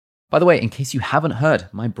By the way, in case you haven't heard,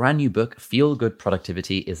 my brand new book, Feel Good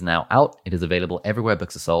Productivity, is now out. It is available everywhere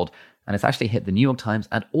books are sold, and it's actually hit the New York Times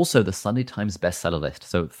and also the Sunday Times bestseller list.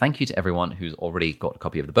 So thank you to everyone who's already got a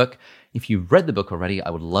copy of the book. If you've read the book already,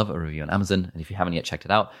 I would love a review on Amazon. And if you haven't yet checked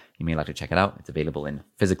it out, you may like to check it out. It's available in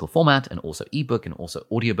physical format and also ebook and also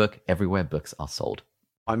audiobook everywhere books are sold.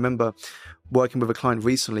 I remember working with a client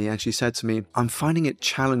recently and she said to me, I'm finding it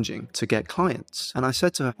challenging to get clients. And I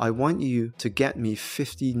said to her, I want you to get me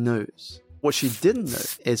 50 no's. What she didn't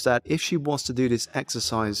know is that if she was to do this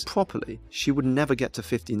exercise properly, she would never get to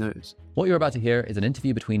 50 no's. What you're about to hear is an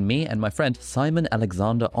interview between me and my friend Simon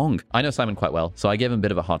Alexander Ong. I know Simon quite well, so I gave him a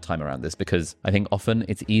bit of a hard time around this because I think often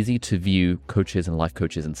it's easy to view coaches and life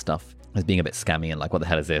coaches and stuff as being a bit scammy and like, what the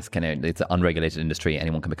hell is this? It's an unregulated industry.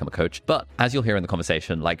 Anyone can become a coach. But as you'll hear in the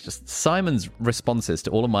conversation, like just Simon's responses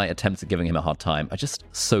to all of my attempts at giving him a hard time are just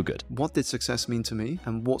so good. What did success mean to me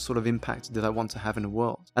and what sort of impact did I want to have in the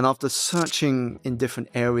world? And after searching in different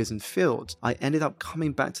areas and fields, I ended up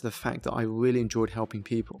coming back to the fact that I really enjoyed helping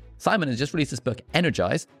people. Simon has just released this book,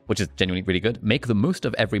 Energize, which is genuinely really good. Make the most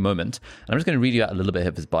of every moment. And I'm just going to read you out a little bit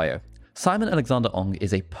of his bio. Simon Alexander Ong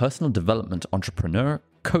is a personal development entrepreneur,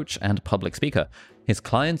 coach, and public speaker. His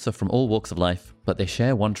clients are from all walks of life, but they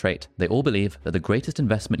share one trait. They all believe that the greatest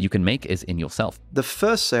investment you can make is in yourself. The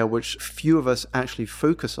first sale, which few of us actually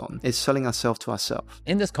focus on, is selling ourselves to ourselves.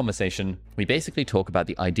 In this conversation, we basically talk about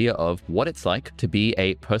the idea of what it's like to be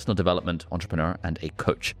a personal development entrepreneur and a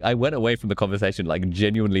coach. I went away from the conversation like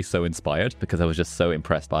genuinely so inspired because I was just so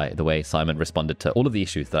impressed by the way Simon responded to all of the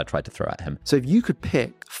issues that I tried to throw at him. So if you could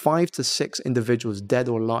pick 5 to 6 individuals, dead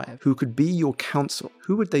or alive, who could be your counsel,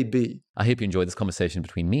 who would they be? I hope you enjoyed this conversation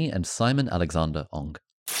between me and Simon Alexander Ong.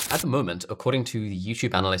 At the moment, according to the YouTube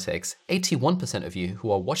analytics, 81% of you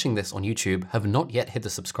who are watching this on YouTube have not yet hit the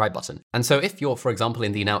subscribe button. And so if you're, for example,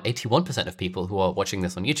 in the now 81% of people who are watching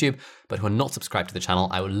this on YouTube, but who are not subscribed to the channel,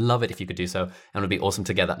 I would love it if you could do so. And it would be awesome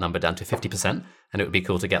to get that number down to 50%. And it would be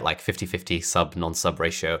cool to get like 50-50 sub, non-sub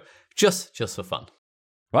ratio, just for fun.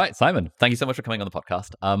 Right, Simon, thank you so much for coming on the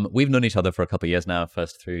podcast. We've known each other for a couple of years now,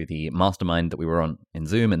 first through the mastermind that we were on in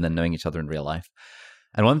Zoom and then knowing each other in real life.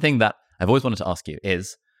 And one thing that I've always wanted to ask you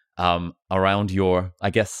is around your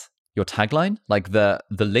tagline, like the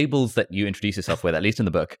labels that you introduce yourself with, at least in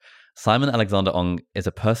the book. Simon Alexander Ong is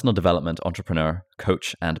a personal development entrepreneur,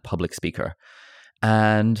 coach, and public speaker.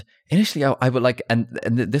 And initially I would like, and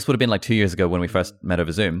this would have been like 2 years ago when we first met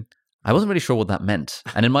over Zoom, I wasn't really sure what that meant.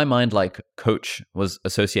 And in my mind, like coach was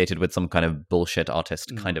associated with some kind of bullshit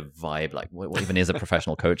artist kind of vibe. Like what even is a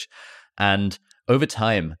professional coach? And over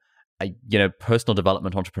time, personal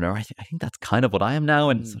development entrepreneur, I think that's kind of what I am now.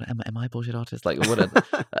 And sort of, am I a bullshit artist? Like what?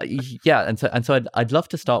 Yeah. And so I'd love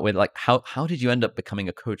to start with like, how did you end up becoming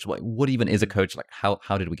a coach? What even is a coach? Like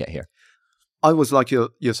how did we get here? I was like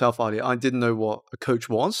yourself, Ali. I didn't know what a coach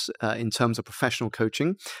was in terms of professional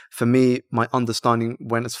coaching. For me, my understanding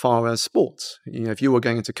went as far as sports. If you were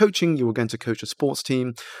going into coaching, you were going to coach a sports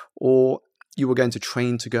team, or you were going to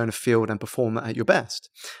train to go in a field and perform at your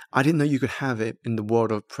best. I didn't know you could have it in the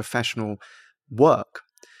world of professional work.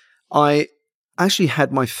 I actually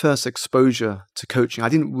had my first exposure to coaching. I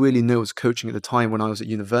didn't really know it was coaching at the time when I was at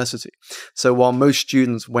university. So while most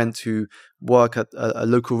students went to work at a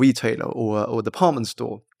local retailer or a department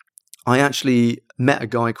store, I actually met a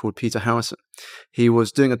guy called Peter Harrison. He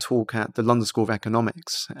was doing a talk at the London School of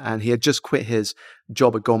Economics, and he had just quit his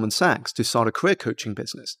job at Goldman Sachs to start a career coaching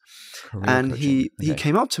business. He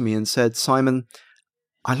came up to me and said, Simon,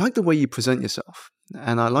 I like the way you present yourself,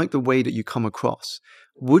 and I like the way that you come across.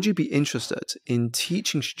 Would you be interested in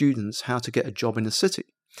teaching students how to get a job in the city?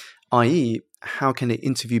 i.e., how can they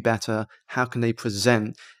interview better? How can they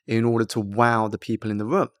present in order to wow the people in the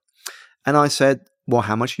room? And I said, well,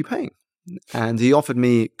 how much are you paying? And he offered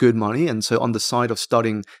me good money. And so on the side of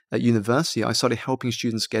studying at university, I started helping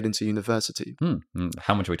students get into university.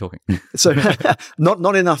 How much are we talking? So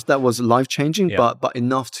not enough that was life-changing, but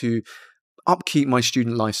enough to upkeep my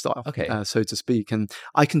student lifestyle, so to speak. And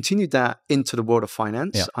I continued that into the world of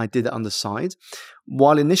finance. Yeah. I did it on the side.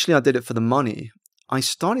 While initially I did it for the money, I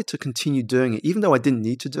started to continue doing it, even though I didn't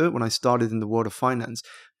need to do it when I started in the world of finance,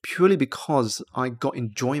 purely because I got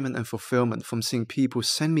enjoyment and fulfillment from seeing people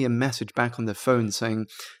send me a message back on their phone saying,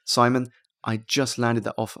 Simon, I just landed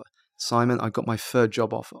that offer. Simon, I got my third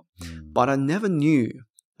job offer. But I never knew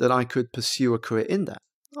that I could pursue a career in that.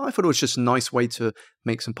 I thought it was just a nice way to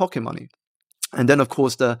make some pocket money. And then, of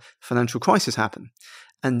course, the financial crisis happened.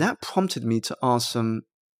 And that prompted me to ask some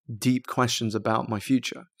deep questions about my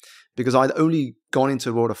future, because I'd only gone into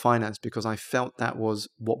the world of finance because I felt that was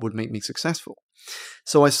what would make me successful.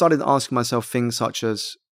 So I started asking myself things such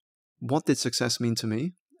as, what did success mean to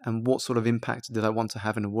me? and what sort of impact did I want to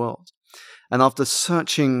have in the world. And after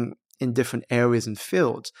searching in different areas and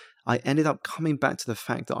fields, I ended up coming back to the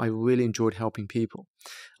fact that I really enjoyed helping people.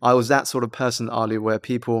 I was that sort of person, Ali, where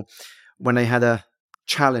people, when they had a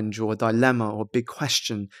challenge or a dilemma or a big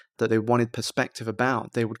question that they wanted perspective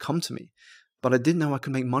about, they would come to me. But I didn't know I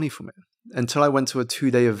could make money from it. Until I went to a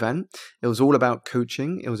 2-day event, it was all about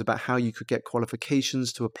coaching. It was about how you could get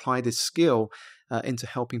qualifications to apply this skill into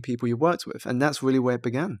helping people you worked with. And that's really where it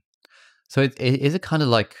began. So is it kind of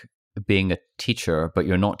like being a teacher, but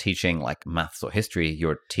you're not teaching like maths or history,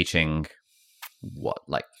 you're teaching what,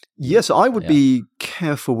 like? Yes, I would be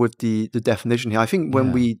careful with the definition here. I think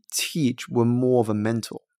when we teach, we're more of a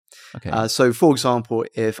mentor. Okay. So, for example,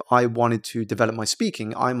 if I wanted to develop my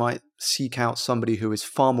speaking, I might seek out somebody who is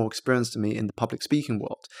far more experienced than me in the public speaking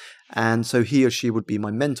world. And so he or she would be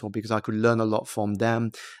my mentor because I could learn a lot from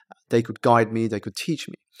them. They could guide me, they could teach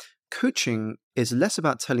me. Coaching is less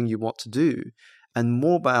about telling you what to do and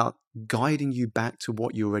more about guiding you back to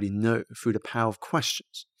what you already know through the power of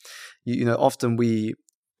questions. You know, often we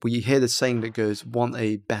hear the saying that goes, want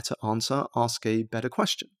a better answer, ask a better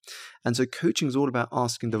question. And so coaching is all about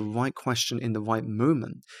asking the right question in the right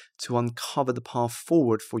moment to uncover the path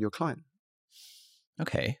forward for your client.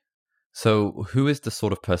 Okay. So who is the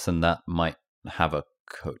sort of person that might have a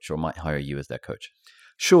coach or might hire you as their coach?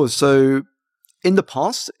 Sure. So in the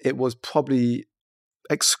past, it was probably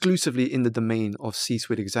exclusively in the domain of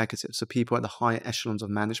C-suite executives, so people at the higher echelons of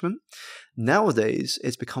management. Nowadays,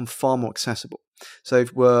 it's become far more accessible. So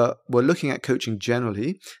if we're looking at coaching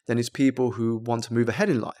generally, then it's people who want to move ahead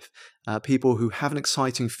in life, people who have an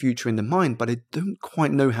exciting future in their mind, but they don't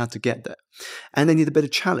quite know how to get there. And they need a bit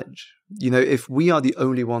of challenge. You know, if we are the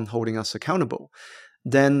only one holding us accountable,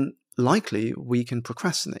 then likely we can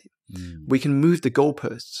procrastinate. We can move the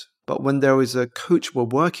goalposts. But when there is a coach we're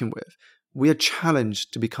working with, we are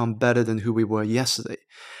challenged to become better than who we were yesterday.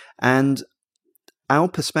 And our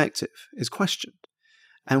perspective is questioned.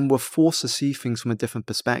 And we're forced to see things from a different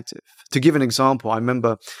perspective. To give an example, I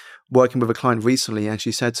remember working with a client recently, and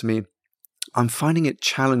she said to me, I'm finding it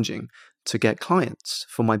challenging to get clients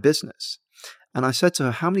for my business. And I said to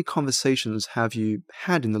her, how many conversations have you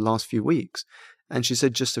had in the last few weeks? And she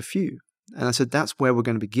said, just a few. And I said, that's where we're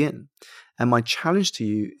going to begin. And my challenge to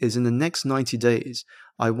you is in the next 90 days,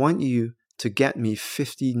 I want you to get me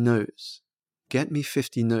 50 no's. Get me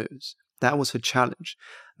 50 no's. That was her challenge.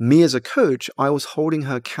 Me as a coach, I was holding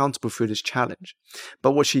her accountable through this challenge.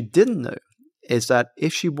 But what she didn't know is that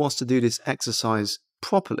if she was to do this exercise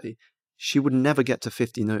properly, she would never get to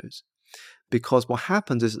 50 no's. Because what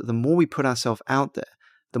happens is that the more we put ourselves out there,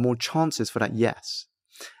 the more chances for that yes.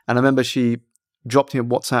 And I remember she dropped me a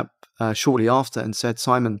WhatsApp shortly after and said,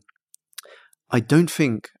 Simon, I don't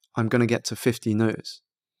think I'm going to get to 50 no's.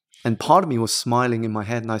 And part of me was smiling in my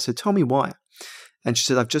head. And I said, tell me why. And she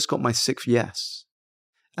said, I've just got my 6th yes.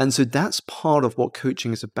 And so that's part of what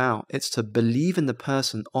coaching is about. It's to believe in the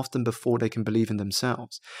person often before they can believe in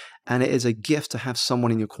themselves. And it is a gift to have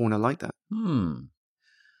someone in your corner like that.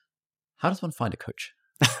 How does one find a coach?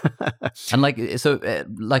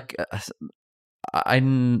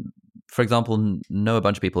 For example, know a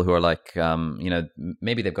bunch of people who are like,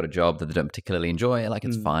 maybe they've got a job that they don't particularly enjoy, like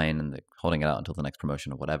it's fine, and they're holding it out until the next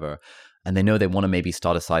promotion or whatever. And they know they want to maybe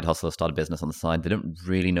start a side hustle or start a business on the side. They don't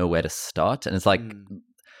really know where to start. And it's like,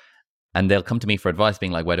 and they'll come to me for advice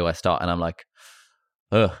being like, where do I start? And I'm like,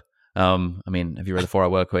 have you read The 4 Hour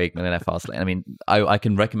Work Week, Millionaire Fastlane? I mean, I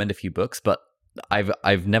can recommend a few books, but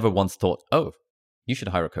I've never once thought, oh, you should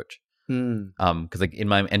hire a coach. Because like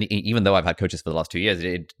even though I've had coaches for the last 2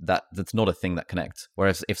 years, that's not a thing that connects.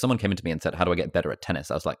 Whereas if someone came into me and said, how do I get better at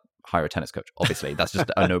tennis? I was like, hire a tennis coach. Obviously, that's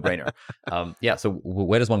just a no-brainer. So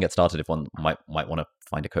where does one get started if one might want to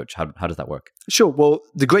find a coach? How does that work? Sure. Well,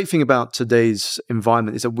 the great thing about today's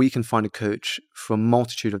environment is that we can find a coach from a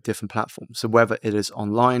multitude of different platforms. So whether it is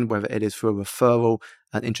online, whether it is through a referral,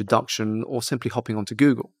 an introduction, or simply hopping onto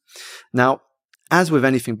Google. Now, as with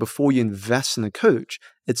anything, before you invest in a coach,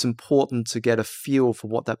 it's important to get a feel for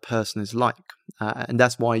what that person is like. And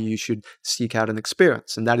that's why you should seek out an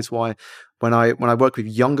experience. And that is why when I work with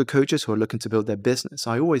younger coaches who are looking to build their business,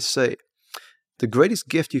 I always say the greatest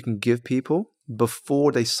gift you can give people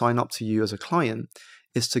before they sign up to you as a client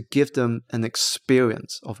is to give them an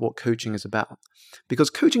experience of what coaching is about. Because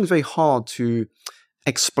coaching is very hard to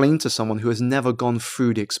explain to someone who has never gone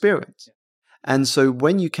through the experience. And so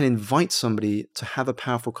when you can invite somebody to have a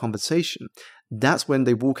powerful conversation, that's when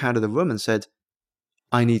they walk out of the room and said,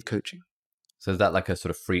 I need coaching. So is that like a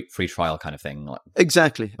sort of free trial kind of thing?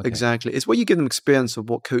 Exactly. It's where you give them experience of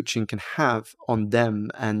what coaching can have on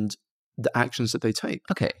them and the actions that they take.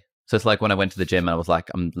 Okay. So it's like when I went to the gym and I was like,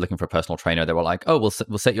 I'm looking for a personal trainer. They were like, oh, we'll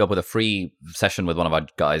set you up with a free session with one of our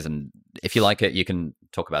guys. And if you like it, you can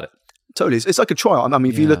talk about it. Totally. It's like a trial. I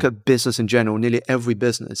mean, if you look at business in general, nearly every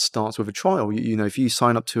business starts with a trial. You know, if you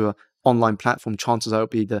sign up to an online platform, chances are it'll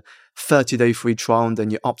be the 30-day free trial, and then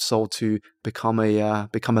you upsell to become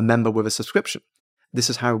a member with a subscription. This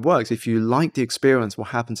is how it works. If you like the experience,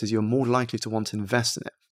 what happens is you're more likely to want to invest in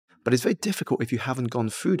it. But it's very difficult if you haven't gone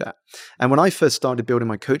through that. And when I first started building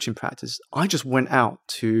my coaching practice, I just went out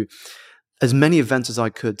to as many events as I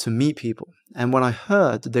could to meet people. And when I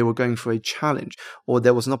heard that they were going for a challenge or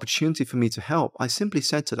there was an opportunity for me to help, I simply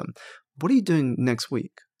said to them, what are you doing next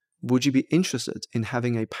week? Would you be interested in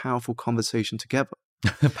having a powerful conversation together?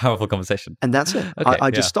 Powerful conversation. And that's it. Okay, I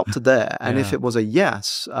just stopped it there. And if Yeah. it was a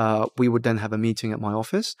yes, we would then have a meeting at my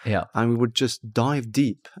office. Yeah. And we would just dive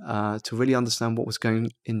deep to really understand what was going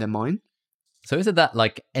in their mind. So is it that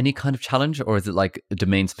like any kind of challenge, or is it like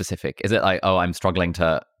domain specific? Is it like, oh, I'm struggling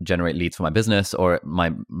to generate leads for my business, or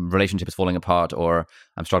my relationship is falling apart, or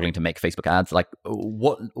I'm struggling to make Facebook ads? Like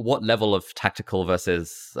what level of tactical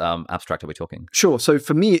versus abstract are we talking? Sure. So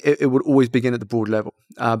for me, it would always begin at the broad level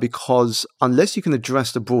because unless you can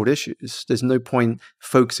address the broad issues, there's no point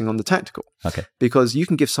focusing on the tactical. Okay. Because you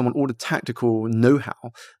can give someone all the tactical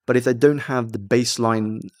know-how, but if they don't have the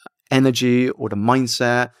baseline energy or the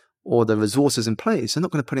mindset or the resources in place, they're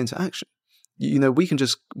not going to put it into action. You know, we can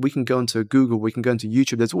go into Google, we can go into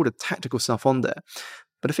YouTube, there's all the tactical stuff on there.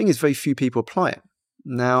 But the thing is, very few people apply it.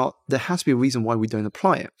 Now, there has to be a reason why we don't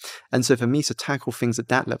apply it. And so for me, to tackle things at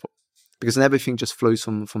that level, because then everything just flows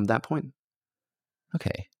from that point.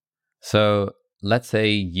 Okay. So let's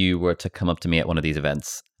say you were to come up to me at one of these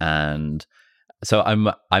events, and so I'm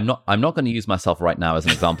not going to use myself right now as an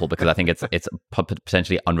example because I think it's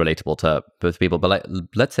potentially unrelatable to both people. But like,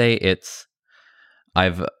 let's say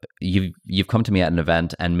you've come to me at an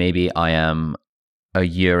event, and maybe I am a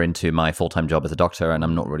year into my full-time job as a doctor, and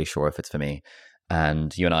I'm not really sure if it's for me.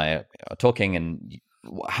 And you and I are talking, and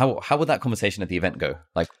how would that conversation at the event go?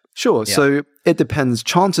 Like, sure. Yeah. So it depends.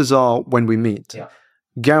 Chances are, when we meet, Yeah.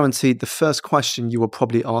 guaranteed the first question you will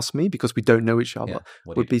probably ask me, because we don't know each other, What do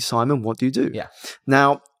you would be, Simon, what do you do? Yeah.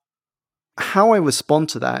 Now, how I respond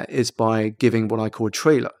to that is by giving what I call a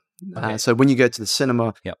trailer. Okay. So when you go to the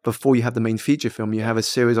cinema, Yep. before you have the main feature film, you have a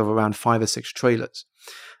series of around 5 or 6 trailers.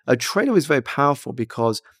 A trailer is very powerful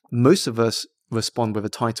because most of us respond with a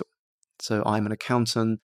title. So I'm an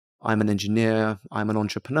accountant, I'm an engineer, I'm an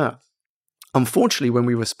entrepreneur. Unfortunately, when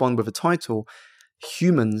we respond with a title,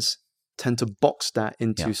 humans tend to box that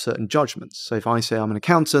into certain judgments. So if I say I'm an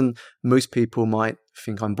accountant, most people might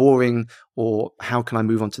think I'm boring, or how can I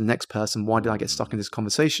move on to the next person? Why did I get stuck in this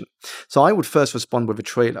conversation? So I would first respond with a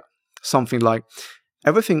trailer, something like,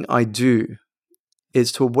 everything I do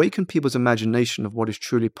is to awaken people's imagination of what is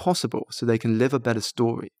truly possible so they can live a better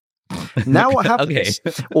story. Now what happens,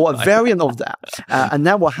 or a variant of that, and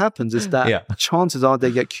now what happens is that chances are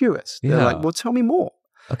they get curious. They're like, well, tell me more.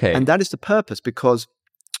 Okay. And that is the purpose, because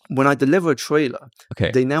when I deliver a trailer,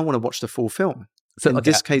 they now want to watch the full film. So in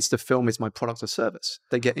this case, the film is my product or service.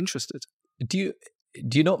 They get interested. Do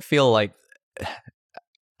you not feel like,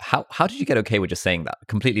 how did you get okay with just saying that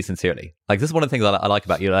completely sincerely? Like, this is one of the things I like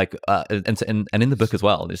about you, like, and in the book as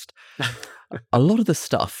well, just a lot of the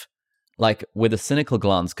stuff, like with a cynical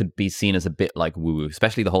glance, could be seen as a bit like woo-woo,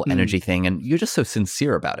 especially the whole energy thing. And you're just so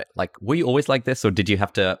sincere about it. Like, were you always like this, or did you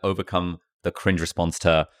have to overcome the cringe response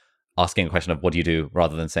to asking a question of what do you do,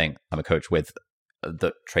 rather than saying I'm a coach with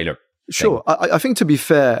the trailer? Sure. I think, to be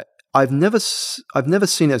fair, I've never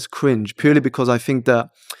seen it as cringe, purely because I think that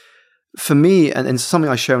for me, and it's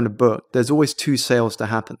something I share in the book, there's always 2 sales to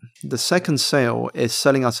happen. The second sale is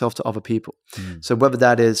selling ourselves to other people. So whether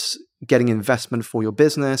that is getting investment for your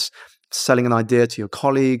business, selling an idea to your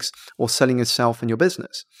colleagues, or selling yourself and your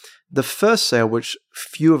business. The first sale, which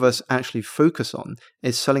few of us actually focus on,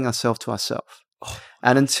 is selling ourselves to ourselves.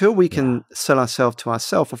 And until we can sell ourselves to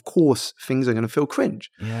ourselves, of course, things are going to feel cringe.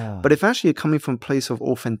 Yeah. But if actually you're coming from a place of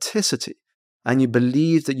authenticity, and you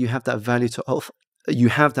believe that you have that value to offer,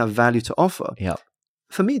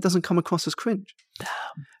 for me, it doesn't come across as cringe. Damn.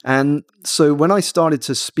 And so when I started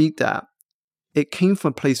to speak that, it came from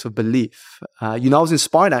a place of belief. I was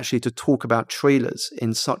inspired actually to talk about trailers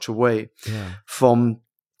in such a way from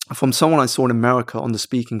someone I saw in America on the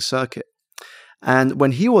speaking circuit. And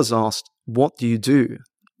when he was asked, what do you do?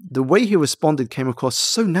 The way he responded came across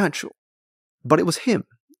so natural, but it was him.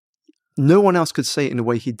 No one else could say it in the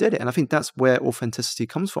way he did it. And I think that's where authenticity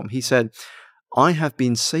comes from. He said, I have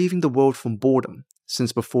been saving the world from boredom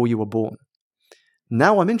since before you were born.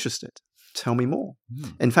 Now I'm interested. Tell me more.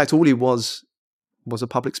 In fact, all he was a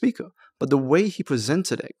public speaker. but the way he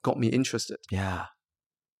presented it got me interested. Yeah.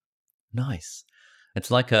 Nice.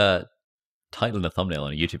 It's like a title and a thumbnail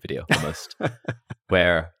on a YouTube video almost,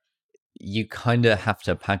 where you kind of have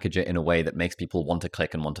to package it in a way that makes people want to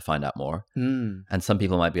click and want to find out more. And some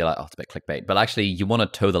people might be like, oh, it's a bit clickbait. But actually, you want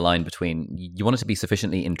to toe the line between, you want it to be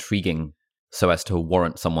sufficiently intriguing so as to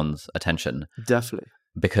warrant someone's attention. Definitely.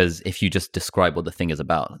 Because if you just describe what the thing is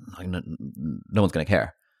about, no one's going to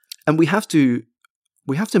care. And we have to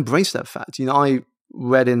embrace that fact. I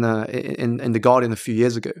read in The Guardian a few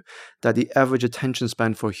years ago that the average attention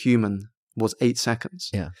span for a human was 8 seconds.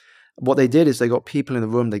 Yeah. What they did is they got people in the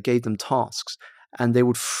room, they gave them tasks, and they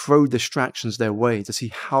would throw distractions their way to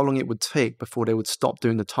see how long it would take before they would stop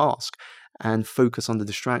doing the task and focus on the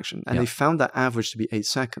distraction. And they found that average to be 8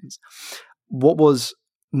 seconds. What was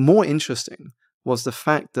more interesting was the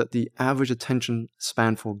fact that the average attention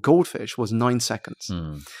span for goldfish was 9 seconds.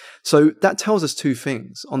 So that tells us two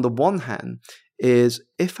things. On the one hand, is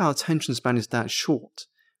if our attention span is that short,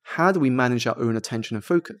 how do we manage our own attention and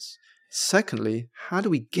focus? Secondly, how do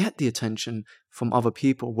we get the attention from other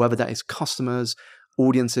people, whether that is customers,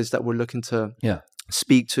 audiences that we're looking to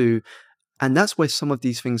speak to? And that's where some of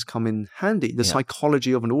these things come in handy. The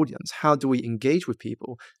psychology of an audience. How do we engage with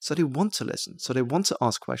people so they want to listen, so they want to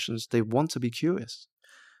ask questions, they want to be curious?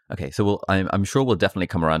 Okay, so I'm sure we'll definitely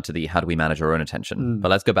come around to the how do we manage our own attention.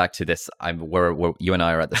 But let's go back to this. Where you and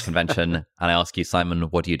I are at this convention, and I ask you, Simon,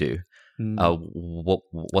 what do you do?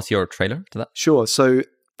 What's your trailer to that? Sure. So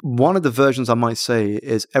one of the versions I might say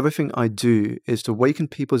is everything I do is to awaken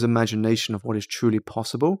people's imagination of what is truly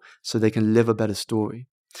possible so they can live a better story.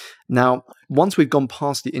 Now, once we've gone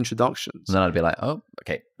past the introductions... And then I'd be like, oh,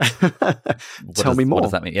 okay. Tell me more. What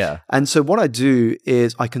does that mean? Yeah. And so what I do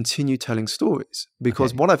is I continue telling stories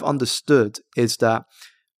because what I've understood is that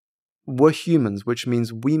we're humans, which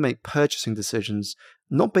means we make purchasing decisions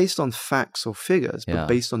not based on facts or figures, but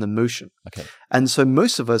based on emotion. Okay. And so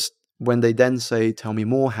most of us, when they then say, tell me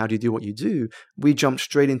more, how do you do what you do? We jump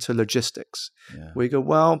straight into logistics. Yeah. We go,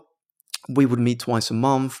 well, we would meet twice a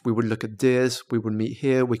month. We would look at this. We would meet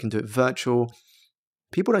here. We can do it virtual.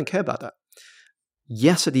 People don't care about that.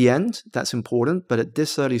 Yes, at the end, that's important. But at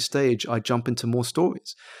this early stage, I jump into more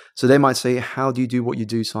stories. So they might say, how do you do what you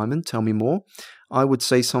do, Simon? Tell me more. I would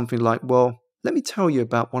say something like, well, let me tell you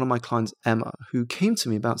about one of my clients, Emma, who came to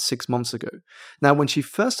me about 6 months ago. Now, when she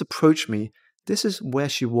first approached me, this is where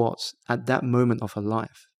she was at that moment of her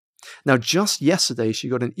life. Now, just yesterday, she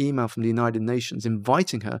got an email from the United Nations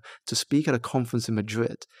inviting her to speak at a conference in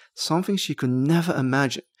Madrid, something she could never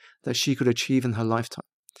imagine that she could achieve in her lifetime.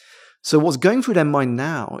 So what's going through their mind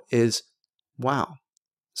now is, wow,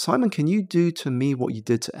 Simon, can you do to me what you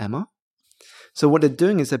did to Emma? So what they're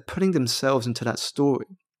doing is they're putting themselves into that story,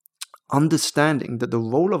 understanding that the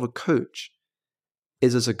role of a coach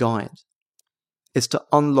is as a guide. It's to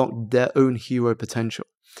unlock their own hero potential.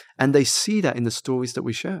 And they see that in the stories that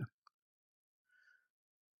we share.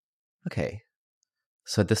 Okay.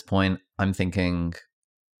 So at this point, I'm thinking,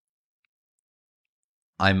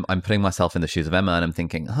 I'm putting myself in the shoes of Emma, and I'm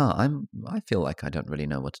thinking, I feel like I don't really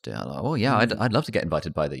know what to do. Oh yeah, I'd love to get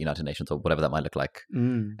invited by the United Nations or whatever that might look like.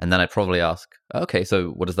 And then I'd probably ask, okay, so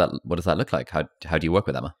what does that look like? How do you work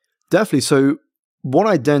with Emma? Definitely. So what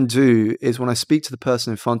I then do is when I speak to the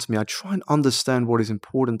person in front of me, I try and understand what is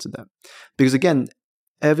important to them. Because again,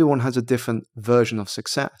 everyone has a different version of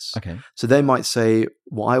success. Okay. So they might say,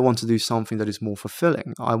 well, I want to do something that is more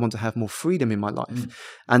fulfilling. I want to have more freedom in my life.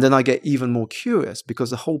 And then I get even more curious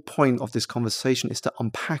because the whole point of this conversation is to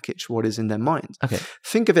unpackage what is in their mind. Okay.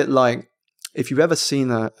 Think of it like if you've ever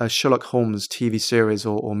seen a Sherlock Holmes TV series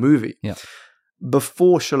or movie,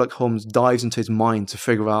 before Sherlock Holmes dives into his mind to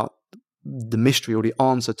figure out the mystery or the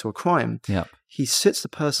answer to a crime, he sits the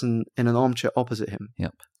person in an armchair opposite him.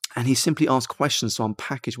 And he simply asks questions to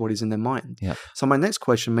unpackage what is in their mind. So my next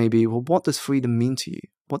question may be, well, what does freedom mean to you?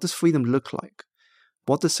 What does freedom look like?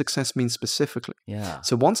 What does success mean specifically?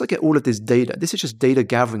 So once I get all of this data, this is just data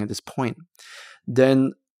gathering at this point,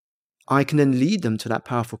 then I can then lead them to that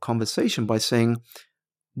powerful conversation by saying,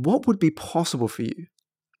 what would be possible for you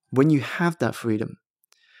when you have that freedom?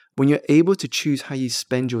 When you're able to choose how you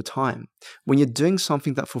spend your time, when you're doing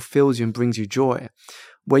something that fulfills you and brings you joy,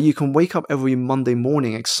 where you can wake up every Monday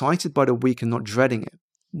morning excited by the week and not dreading it,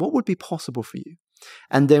 what would be possible for you?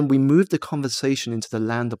 And then we move the conversation into the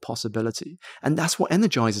land of possibility. And that's what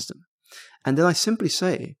energizes them. And then I simply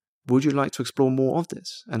say, would you like to explore more of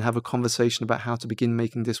this and have a conversation about how to begin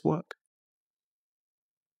making this work?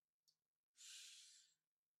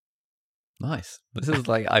 Nice. This is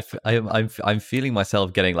like I'm feeling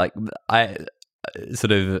myself getting like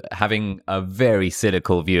sort of having a very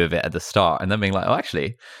cynical view of it at the start, and then being like, oh,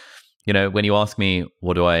 actually, when you ask me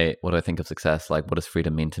what do I think of success, like what does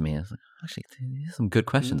freedom mean to me, I was like, actually, these are some good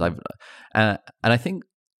questions. And I think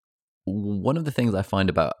one of the things I find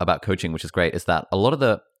about coaching, which is great, is that a lot of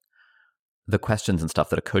the questions and stuff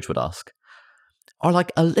that a coach would ask are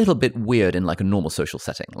like a little bit weird in like a normal social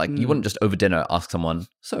setting. Like you wouldn't just over dinner ask someone,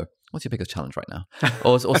 so what's your biggest challenge right now?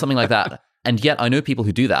 or something like that. And yet I know people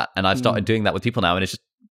who do that, and I've started doing that with people now, and it's just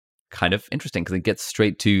kind of interesting because it gets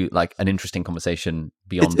straight to like an interesting conversation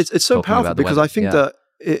beyond. It's so powerful because I think that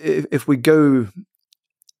if we go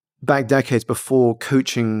back decades before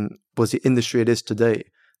coaching was the industry it is today,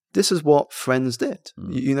 this is what friends did.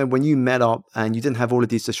 When you met up and you didn't have all of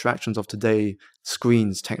these distractions of today,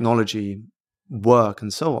 screens, technology, work,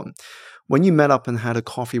 and so on. When you met up and had a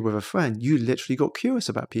coffee with a friend, you literally got curious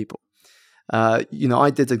about people. I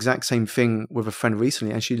did the exact same thing with a friend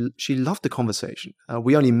recently, and she loved the conversation.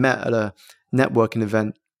 We only met at a networking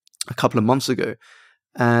event a couple of months ago,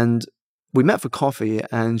 and we met for coffee,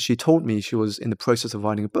 and she told me she was in the process of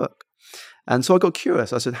writing a book. And so I got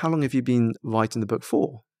curious. I said, how long have you been writing the book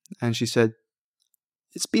for? And she said,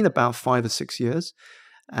 it's been about 5 or 6 years,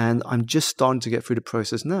 and I'm just starting to get through the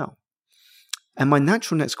process now. And my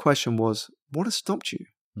natural next question was, what has stopped you?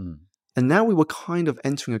 And now we were kind of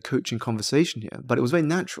entering a coaching conversation here, but it was very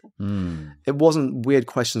natural. It wasn't weird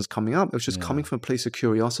questions coming up. It was just coming from a place of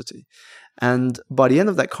curiosity. And by the end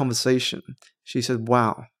of that conversation, she said,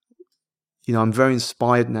 wow, I'm very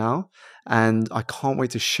inspired now, and I can't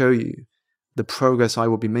wait to show you the progress I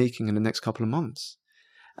will be making in the next couple of months.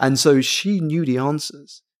 And so she knew the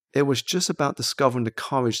answers. It was just about discovering the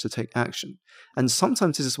courage to take action. And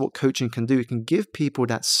sometimes this is what coaching can do. It can give people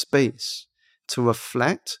that space to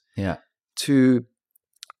reflect, to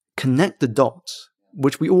connect the dots,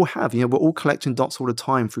 which we all have. We're all collecting dots all the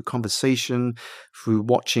time through conversation, through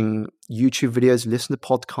watching YouTube videos, listening to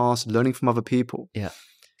podcasts, learning from other people.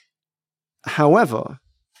 However,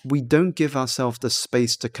 we don't give ourselves the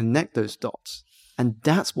space to connect those dots. And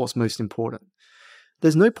that's what's most important.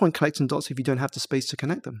 There's no point collecting dots if you don't have the space to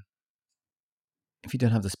connect them. If you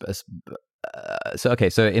don't have the space.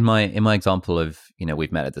 So in my example of,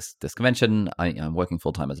 we've met at this convention, I'm working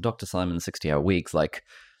full time as a doctor, Simon, 60-hour weeks. Like,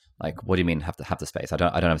 what do you mean have to have the space? I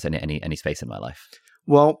don't have any space in my life.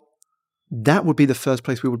 Well, that would be the first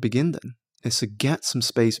place we would begin then, is to get some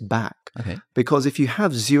space back. Okay. Because if you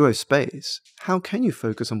have zero space, how can you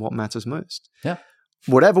focus on what matters most? Yeah.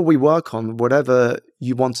 Whatever we work on, whatever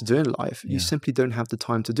you want to do in life, you simply don't have the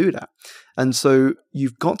time to do that. And so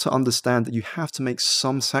you've got to understand that you have to make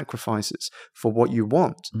some sacrifices for what you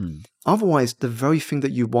want. Otherwise, the very thing that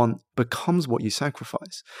you want becomes what you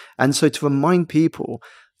sacrifice. And so to remind people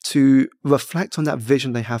to reflect on that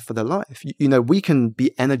vision they have for their life. We can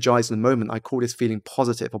be energized in the moment. I call this feeling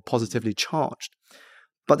positive or positively charged.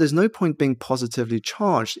 But there's no point being positively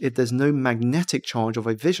charged if there's no magnetic charge of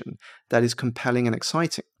a vision that is compelling and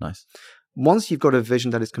exciting. Nice. Once you've got a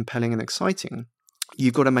vision that is compelling and exciting,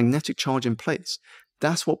 you've got a magnetic charge in place.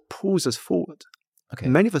 That's what pulls us forward. Okay.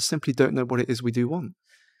 Many of us simply don't know what it is we do want.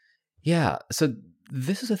 Yeah. So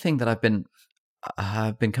this is a thing that I've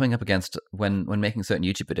been coming up against when making certain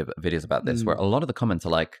YouTube videos about this, where a lot of the comments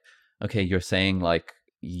are like, okay, you're saying like,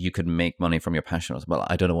 you could make money from your passion. Well,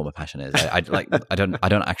 I don't know what my passion is. I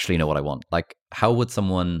don't actually know what I want. Like, how would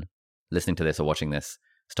someone listening to this or watching this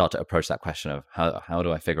start to approach that question of how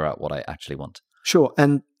do I figure out what I actually want? Sure.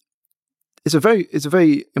 And it's a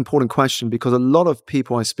very important question, because a lot of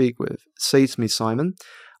people I speak with say to me, Simon,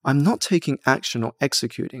 I'm not taking action or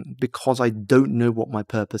executing because I don't know what my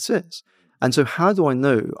purpose is. And so how do I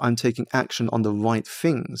know I'm taking action on the right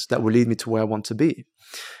things that will lead me to where I want to be?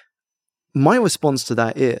 My response to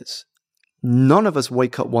that is, none of us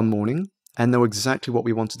wake up one morning and know exactly what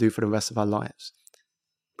we want to do for the rest of our lives.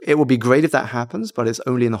 It would be great if that happens, but it's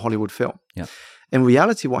only in a Hollywood film. Yeah. In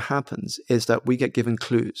reality, what happens is that we get given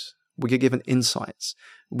clues, we get given insights,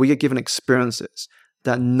 we get given experiences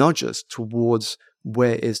that nudge us towards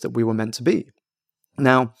where it is that we were meant to be.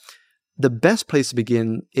 Now, the best place to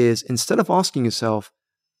begin is, instead of asking yourself,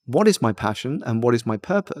 what is my passion and what is my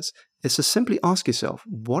purpose, is to simply ask yourself,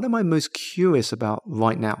 what am I most curious about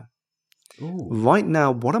right now? Ooh. Right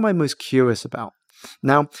now, what am I most curious about?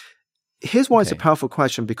 Now, here's why it's a powerful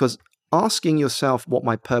question, because asking yourself what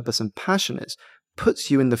my purpose and passion is puts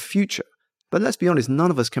you in the future. But let's be honest,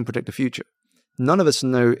 none of us can predict the future. None of us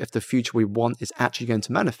know if the future we want is actually going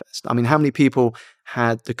to manifest. I mean, how many people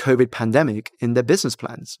had the COVID pandemic in their business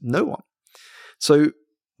plans? No one. So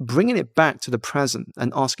bringing it back to the present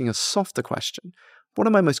and asking a softer question, what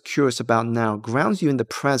am I most curious about now, grounds you in the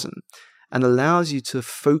present and allows you to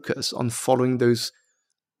focus on following those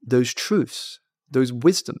truths, those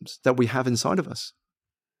wisdoms that we have inside of us.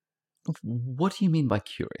 what do you mean by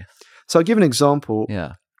curious? So I'll give an example.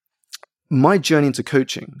 Yeah. My journey into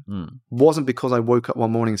coaching wasn't because I woke up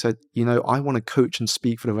one morning and said, I want to coach and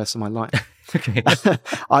speak for the rest of my life. Okay.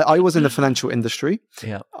 I was in the financial industry.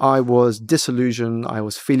 Yeah. I was disillusioned. I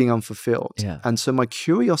was feeling unfulfilled. Yeah. And so my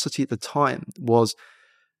curiosity at the time was,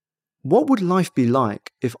 what would life be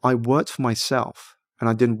like if I worked for myself and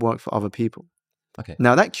I didn't work for other people? Okay.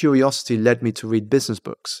 Now, that curiosity led me to read business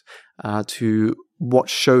books, to watch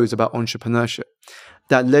shows about entrepreneurship.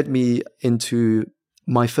 That led me into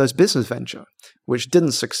my first business venture, which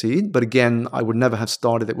didn't succeed. But again, I would never have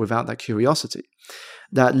started it without that curiosity.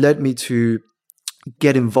 That led me to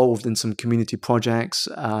get involved in some community projects,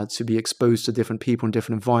 to be exposed to different people in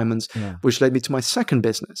different environments, which led me to my second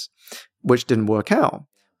business, which didn't work out.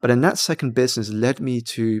 But then that second business led me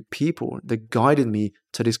to people that guided me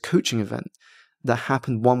to this coaching event that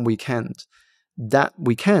happened one weekend. That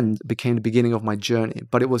weekend became the beginning of my journey,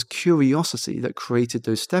 but it was curiosity that created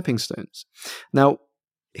those stepping stones. Now,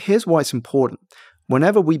 here's why it's important.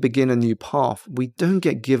 Whenever we begin a new path, we don't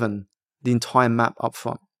get given the entire map up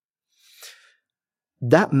front.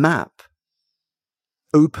 That map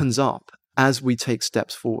opens up as we take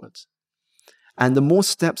steps forward. And the more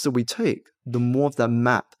steps that we take, the more of that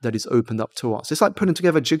map that is opened up to us. It's like putting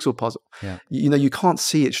together a jigsaw puzzle. Yeah. You can't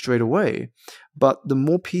see it straight away, but the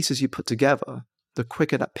more pieces you put together, the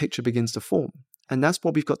quicker that picture begins to form. And that's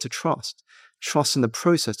what we've got to trust. Trust in the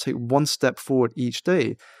process. Take one step forward each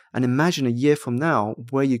day and imagine a year from now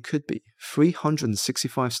where you could be.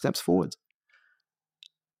 365 steps forward.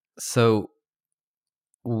 So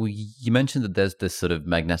you mentioned that there's this sort of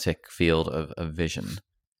magnetic field of vision.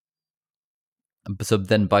 So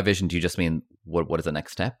then by vision, do you just mean what is the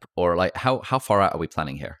next step? Or like how far out are we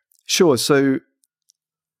planning here? Sure. So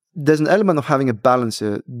there's an element of having a balance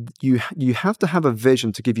here. You have to have a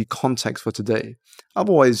vision to give you context for today.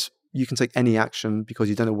 Otherwise, you can take any action because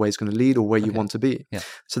you don't know where it's going to lead or where you want to be. Yeah.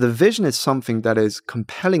 So the vision is something that is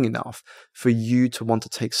compelling enough for you to want to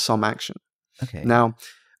take some action. Okay. Now,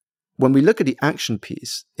 when we look at the action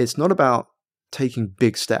piece, it's not about taking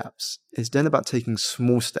big steps. It's then about taking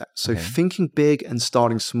small steps. So thinking big and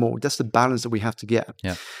starting small, that's the balance that we have to get.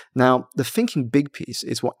 Yeah. Now, the thinking big piece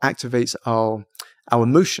is what activates our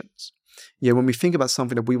emotions. When we think about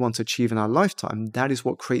something that we want to achieve in our lifetime, that is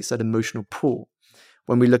what creates that emotional pull.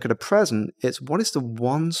 When we look at the present, it's what is the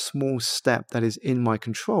one small step that is in my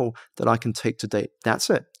control that I can take today? That's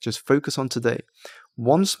it. Just focus on today.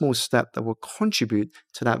 One small step that will contribute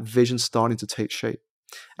to that vision starting to take shape.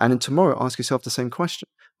 And then tomorrow, ask yourself the same question.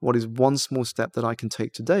 What is one small step that I can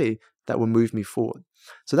take today that will move me forward?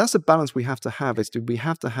 So that's the balance we have to have. We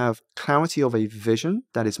have to have clarity of a vision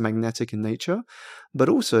that is magnetic in nature, but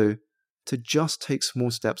also to just take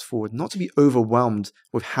small steps forward, not to be overwhelmed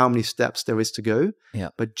with how many steps there is to go,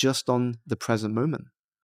 but just on the present moment.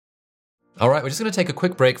 All right, we're just going to take a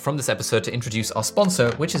quick break from this episode to introduce our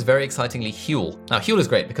sponsor, which is very excitingly Huel. Now, Huel is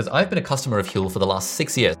great because I've been a customer of Huel for the last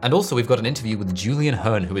 6 years. And also we've got an interview with Julian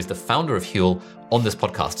Hearn, who is the founder of Huel, on this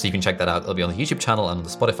podcast. So you can check that out. It'll be on the YouTube channel and on the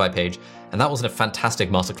Spotify page. And that was a fantastic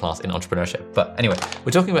masterclass in entrepreneurship. But anyway,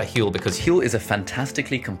 we're talking about Huel because Huel is a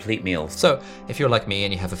fantastically complete meal. So if you're like me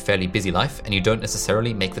and you have a fairly busy life and you don't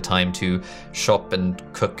necessarily make the time to shop and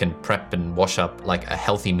cook and prep and wash up like a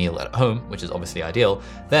healthy meal at home, which is obviously ideal,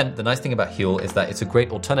 then the nice thing about Huel is that it's a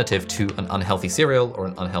great alternative to an unhealthy cereal or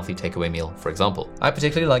an unhealthy takeaway meal, for example. I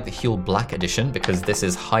particularly like the Huel Black Edition because this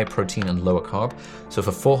is high protein and lower carb. So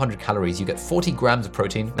for 400 calories, you get 40 grams of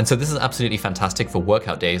protein. And so this is absolutely fantastic for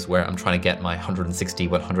workout days where I'm trying to get my 160,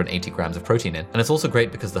 180 grams of protein in. And it's also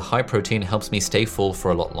great because the high protein helps me stay full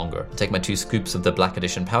for a lot longer. I take my 2 scoops of the Black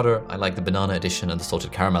Edition powder. I like the banana edition and the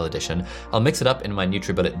salted caramel edition. I'll mix it up in my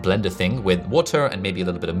NutriBullet blender thing with water and maybe a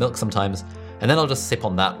little bit of milk sometimes. And then I'll just sip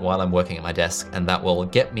on that while I'm working at my desk, and that will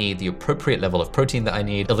get me the appropriate level of protein that I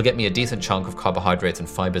need. It'll get me a decent chunk of carbohydrates and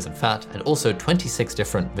fibers and fat, and also 26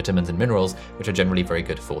 different vitamins and minerals, which are generally very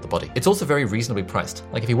good for the body. It's also very reasonably priced.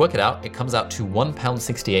 Like if you work it out, it comes out to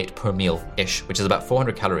 £1.68 per meal-ish, which is about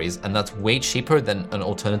 400 calories, and that's way cheaper than an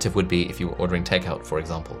alternative would be if you were ordering takeout, for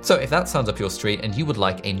example. So if that sounds up your street and you would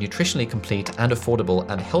like a nutritionally complete and affordable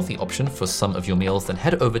and healthy option for some of your meals, then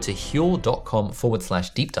head over to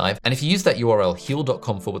huel.com/deep dive. And if you use that URL,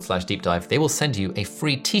 huel.com/deep dive, they will send you a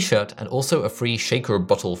free t-shirt and also a free shaker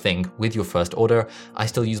bottle thing with your first order. I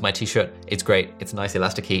still use my t-shirt. It's great. It's nice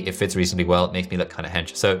elasticy. It fits reasonably well. It makes me look kind of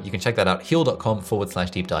hench. So you can check that out,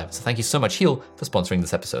 huel.com/deep dive. So thank you so much, Huel, for sponsoring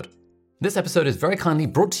this episode. This episode is very kindly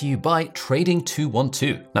brought to you by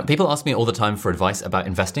Trading212. Now, people ask me all the time for advice about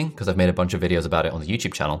investing because I've made a bunch of videos about it on the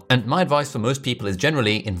YouTube channel. And my advice for most people is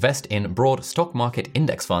generally invest in broad stock market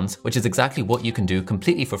index funds, which is exactly what you can do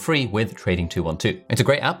completely for free with Trading212. It's a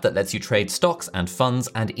great app that lets you trade stocks and funds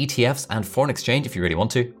and ETFs and foreign exchange if you really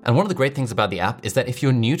want to. And one of the great things about the app is that if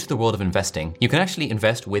you're new to the world of investing, you can actually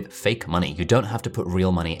invest with fake money. You don't have to put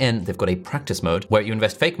real money in. They've got a practice mode where you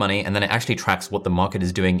invest fake money and then it actually tracks what the market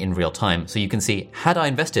is doing in real time. So you can see, had I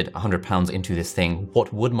invested £100 into this thing,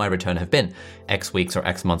 what would my return have been X weeks or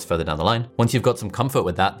X months further down the line? Once you've got some comfort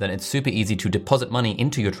with that, then it's super easy to deposit money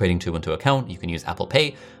into your Trading212 account. You can use Apple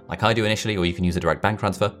Pay, like I do initially, or you can use a direct bank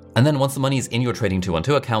transfer. And then once the money is in your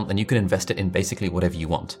Trading212 account, then you can invest it in basically whatever you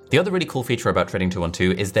want. The other really cool feature about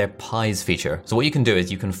Trading212 is their pies feature. So what you can do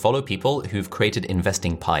is you can follow people who've created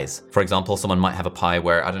investing pies. For example, someone might have a pie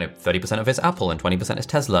where, 30% of it's Apple and 20% is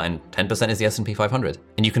Tesla and 10% is the S&P 500.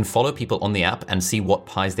 And you can follow people on the app and see what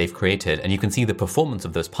pies they've created, and you can see the performance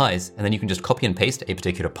of those pies, and then you can just copy and paste a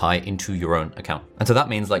particular pie into your own account. And so that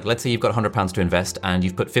means, like, let's say you've got £100 to invest and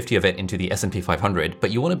you've put 50 of it into the S&P 500, but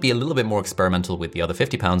you want to be a little bit more experimental with the other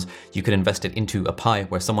 £50, you could invest it into a pie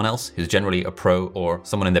where someone else, who's generally a pro or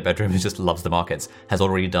someone in their bedroom who just loves the markets, has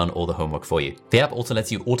already done all the homework for you. The app also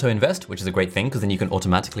lets you auto-invest, which is a great thing because then you can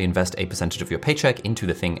automatically invest a percentage of your paycheck into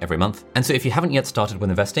the thing every month. And so if you haven't yet started with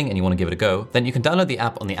investing and you want to give it a go, then you can download the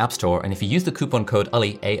app on the App Store, and if you use the coupon code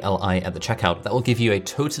Ali, A-L-I, at the checkout, that will give you a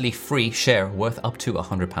totally free share worth up to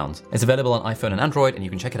 £100. It's available on iPhone and Android, and you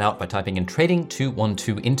can check it out by typing in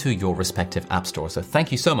Trading212 into your respective app store. So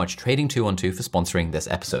thank you so much, Trading212, for sponsoring this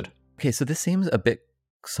episode. Okay, so this seems a bit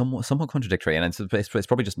somewhat contradictory, and it's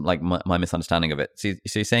probably just like my misunderstanding of it. So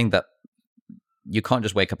you're saying that you can't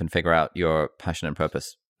just wake up and figure out your passion and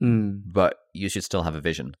purpose, but you should still have a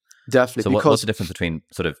vision. Definitely. So what's the difference between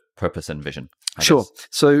sort of purpose and vision? Sure.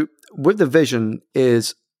 So with the vision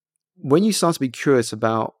is when you start to be curious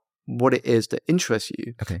about what it is that interests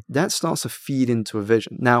you, that starts to feed into a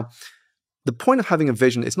vision. Now, the point of having a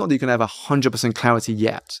vision is not that you can have 100% clarity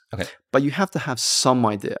yet, but you have to have some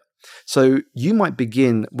idea. So you might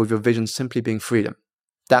begin with your vision simply being freedom.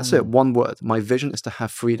 That's it. One word. My vision is to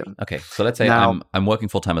have freedom. Okay. So let's say now, I'm working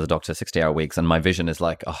full-time as a doctor, 60-hour weeks, and my vision is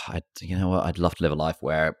like, I'd love to live a life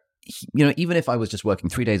where, even if I was just working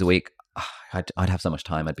 3 days a week, I'd have so much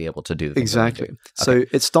time. I'd be able to do the things exactly. So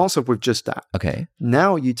it starts off with just that. Okay.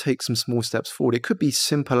 Now you take some small steps forward. It could be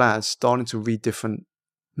simple as starting to read different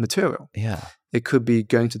material. Yeah. It could be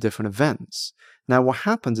going to different events. Now, what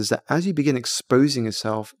happens is that as you begin exposing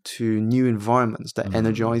yourself to new environments that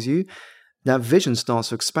energize you, that vision starts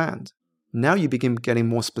to expand. Now you begin getting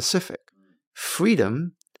more specific.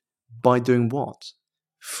 Freedom by doing what?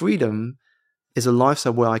 Freedom is a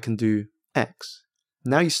lifestyle where I can do X.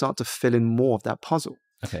 Now you start to fill in more of that puzzle.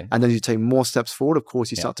 Okay. And then you take more steps forward, of course,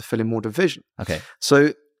 you start to fill in more the vision. Okay.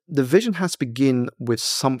 So the vision has to begin with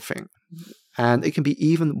something. And it can be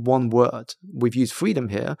even one word. We've used freedom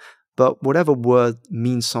here, but whatever word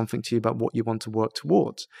means something to you about what you want to work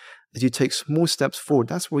towards. As you take small steps forward,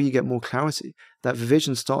 that's where you get more clarity. That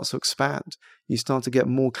vision starts to expand. You start to get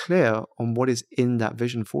more clear on what is in that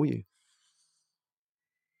vision for you.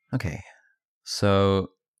 Okay.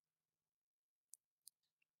 So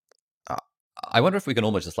I wonder if we can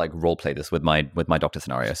almost just like role play this with my doctor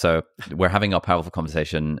scenario. So we're having a powerful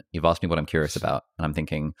conversation. You've asked me what I'm curious about, and I'm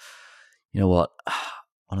thinking, you know what?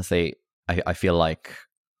 Honestly, I feel like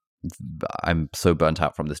I'm so burnt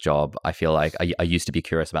out from this job. I feel like I used to be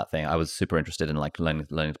curious about things. I was super interested in like learning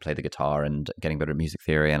to play the guitar and getting better at music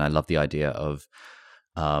theory, and I love the idea of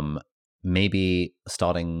maybe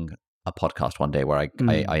starting a podcast one day where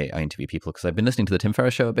I interview people, because I've been listening to the Tim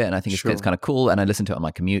Ferriss show a bit, and I think it's kind of cool, and I listen to it on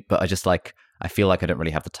my commute, but I feel like I don't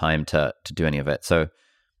really have the time to do any of it. So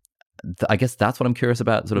I guess that's what I'm curious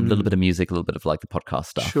about, sort of a little bit of music, a little bit of like the podcast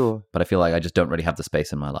stuff. Sure. But I feel like I just don't really have the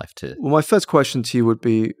space in my life to... Well, my first question to you would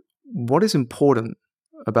be, what is important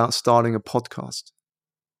about starting a podcast?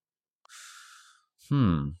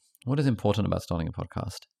 What is important about starting a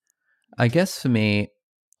podcast? I guess for me,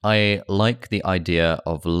 I like the idea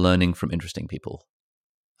of learning from interesting people.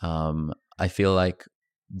 I feel like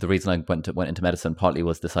the reason I went into medicine partly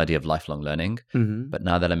was this idea of lifelong learning. But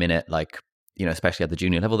now that I'm in it, like, especially at the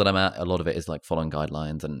junior level that I'm at, a lot of it is like following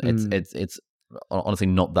guidelines, and it's honestly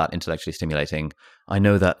not that intellectually stimulating. I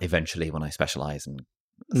know that eventually when I specialize and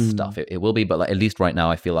stuff, it will be, but like, at least right now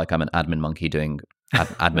I feel like I'm an admin monkey doing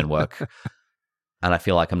admin work. And I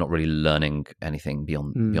feel like I'm not really learning anything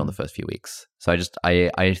beyond the first few weeks. So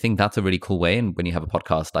I think that's a really cool way. And when you have a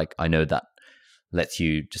podcast, like, I know that lets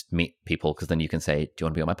you just meet people, because then you can say, do you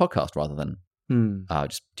want to be on my podcast, rather than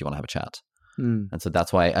just, do you want to have a chat? And so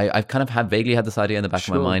that's why I've kind of vaguely had this idea in the back of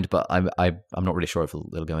my Sure. mind, but I'm not really sure if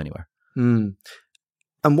it'll go anywhere. And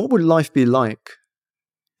what would life be like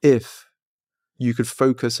if you could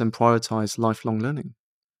focus and prioritize lifelong learning?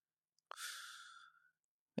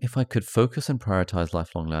 If I could focus and prioritize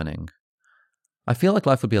lifelong learning, I feel like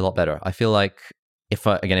life would be a lot better. I feel like if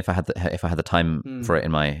I had the time for it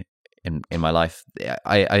in my life,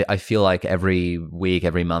 I feel like every week,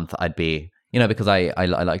 every month, I'd be, because I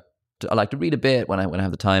like to read a bit when I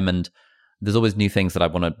have the time, and there's always new things that I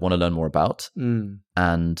want to learn more about,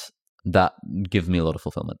 and that gives me a lot of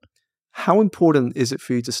fulfillment. How important is it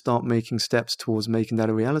for you to start making steps towards making that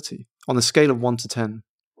a reality on a scale of 1 to 10?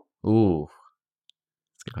 Ooh,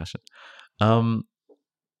 that's a good question.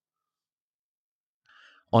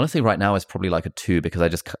 Honestly, right now it's probably like a 2,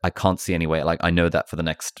 because I can't see any way. Like, I know that for the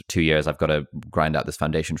next 2 years, I've got to grind out this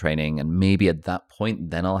foundation training, and maybe at that point,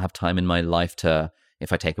 then I'll have time in my life to,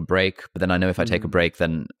 if I take a break. But then I know if I take a break,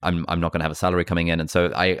 then I'm not going to have a salary coming in, and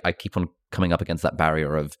so I keep on coming up against that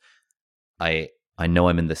barrier of, I know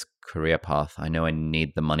I'm in this career path. I know I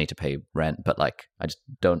need the money to pay rent, but like, I just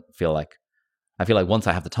don't feel like, I feel like once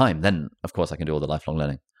I have the time, then of course I can do all the lifelong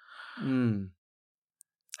learning.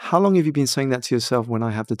 How long have you been saying that to yourself, when I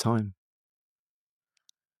have the time?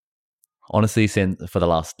 Honestly, for the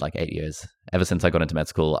last like 8 years, ever since I got into med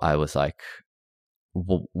school, I was like,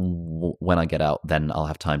 when I get out, then I'll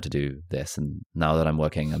have time to do this. And now that I'm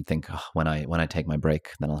working, I'm thinking, when I take my break,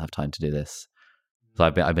 then I'll have time to do this. So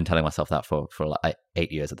I've been telling myself that for like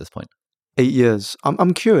 8 years at this point. 8 years.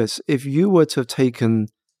 I'm curious, if you were to have taken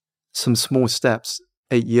some small steps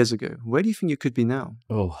 8 years ago, where do you think you could be now?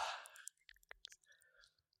 Oh,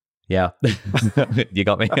 yeah, you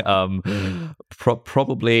got me.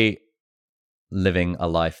 Probably living a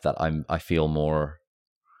life that I feel more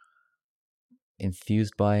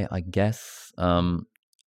enthused by, I guess.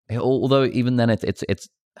 Although even then, it's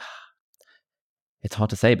hard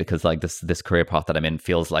to say, because like this career path that I'm in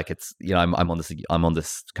feels like it's, I'm on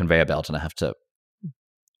this conveyor belt, and I have to.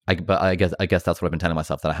 But I guess that's what I've been telling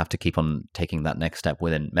myself, that I have to keep on taking that next step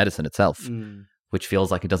within medicine itself, which feels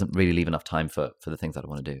like it doesn't really leave enough time for the things that I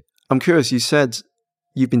want to do. I'm curious, you said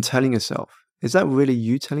you've been telling yourself. Is that really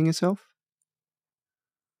you telling yourself?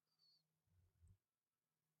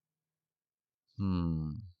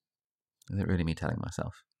 Is it really me telling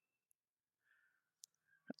myself?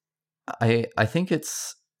 I think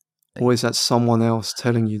it's... Or is that someone else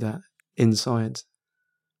telling you that inside?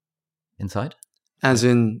 Inside? As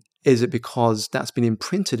in, is it because that's been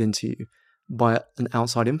imprinted into you by an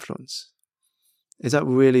outside influence? Is that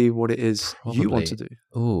really what it is you want to do?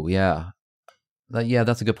 Oh, yeah. Yeah,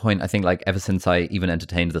 that's a good point. I think like ever since I even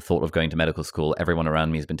entertained the thought of going to medical school, everyone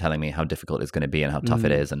around me has been telling me how difficult it's going to be and how tough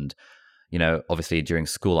it is. And, obviously during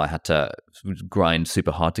school, I had to grind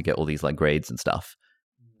super hard to get all these like grades and stuff.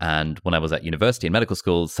 And when I was at university and medical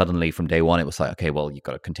school, suddenly from day one, it was like, okay, well, you've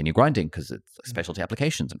got to continue grinding because it's like specialty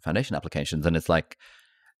applications and foundation applications. And it's like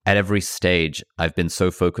at every stage, I've been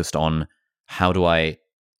so focused on how do I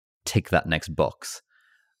tick that next box,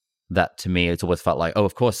 that to me, it's always felt like, oh,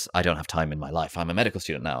 of course, I don't have time in my life. I'm a medical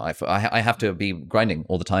student now. I have to be grinding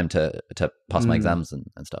all the time to pass my exams and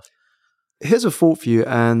stuff. Here's a thought for you,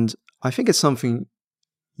 and I think it's something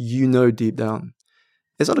you know deep down.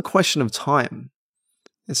 It's not a question of time.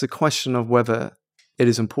 It's a question of whether it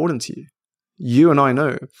is important to you. You and I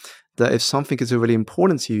know that if something is really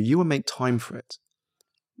important to you, you will make time for it.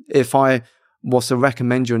 If I was to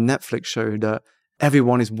recommend you a Netflix show that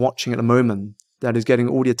everyone is watching at the moment, that is getting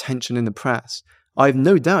all the attention in the press, I have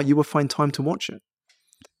no doubt you will find time to watch it.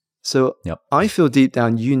 So I feel deep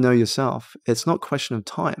down, you know yourself, it's not a question of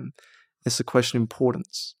time, it's a question of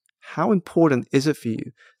importance. How important is it for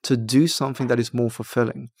you to do something that is more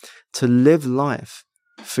fulfilling, to live life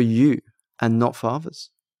for you and not for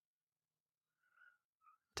others?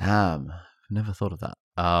 Damn, I've never thought of that.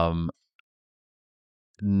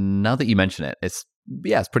 Now that you mention it, it's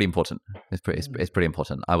pretty important. It's pretty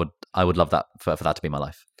important. I would love that for that to be my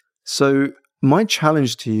life. So my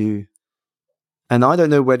challenge to you, and I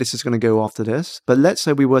don't know where this is going to go after this, but let's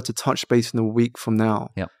say we were to touch base in a week from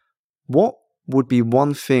now. Yeah. What would be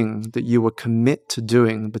one thing that you would commit to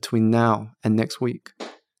doing between now and next week,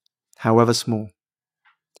 however small,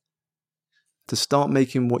 to start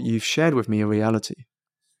making what you've shared with me a reality?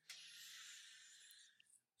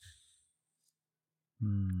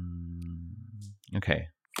 Okay.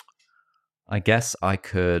 I guess I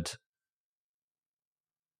could,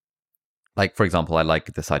 like, for example, I like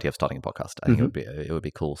this idea of starting a podcast. I think it would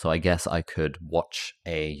be cool. So I guess I could watch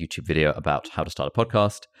a YouTube video about how to start a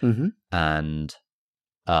podcast and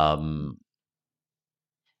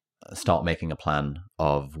start making a plan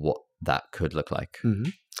of what that could look like. Mm-hmm.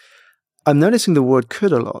 I'm noticing the word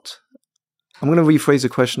could a lot. I'm going to rephrase the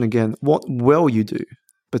question again. What will you do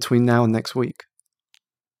between now and next week?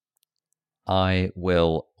 I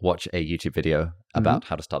will watch a YouTube video about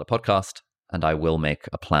how to start a podcast, and I will make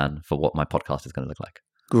a plan for what my podcast is going to look like.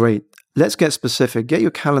 Great. Let's get specific. Get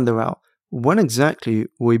your calendar out. When exactly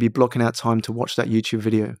will you be blocking out time to watch that YouTube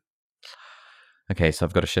video? Okay, so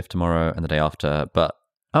I've got a shift tomorrow and the day after, but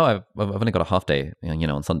I've only got a half day,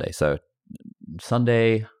 on Sunday. So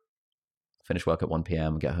Sunday, finish work at 1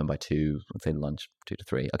 p.m., get home by 2, let's say lunch 2 to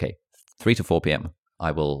 3. Okay, 3 to 4 p.m.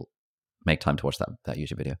 I will make time to watch that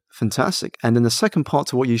YouTube video. Fantastic. And then the second part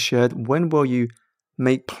to what you shared, when will you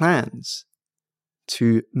make plans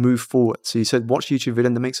to move forward? So you said watch YouTube video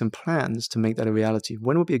and then make some plans to make that a reality.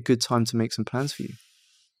 When would be a good time to make some plans for you?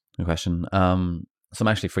 Good question. So I'm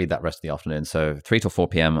actually free that rest of the afternoon. So 3 till 4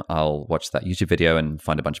 p.m., I'll watch that YouTube video and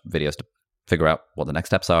find a bunch of videos to figure out what the next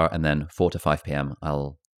steps are. And then 4 to 5 p.m.,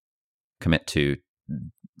 I'll commit to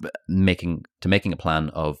making a plan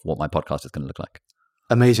of what my podcast is going to look like.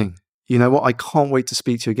 Amazing. You know what? I can't wait to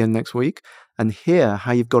speak to you again next week and hear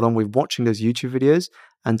how you've got on with watching those YouTube videos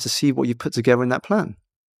and to see what you put together in that plan.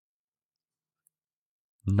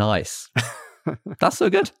 Nice. That's so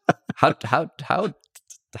good. How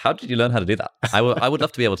did you learn how to do that? I would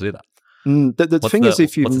love to be able to do that. The thing is,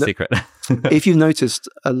 what's the secret? if you've noticed,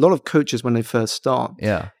 a lot of coaches when they first start,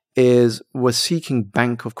 is we're seeking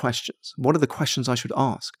bank of questions. What are the questions I should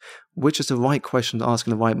ask? Which is the right question to ask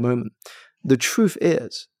in the right moment? The truth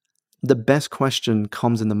is, the best question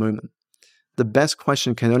comes in the moment. The best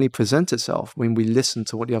question can only present itself when we listen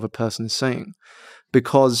to what the other person is saying.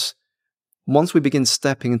 Because once we begin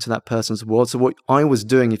stepping into that person's world, so what I was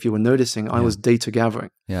doing, if you were noticing, I was data gathering.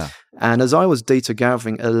 Yeah. And as I was data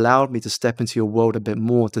gathering, it allowed me to step into your world a bit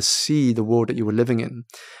more, to see the world that you were living in.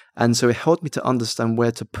 And so it helped me to understand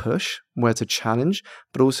where to push, where to challenge,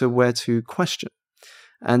 but also where to question.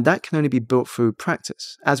 And that can only be built through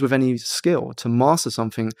practice. As with any skill, to master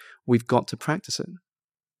something, we've got to practice it.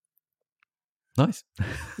 Nice.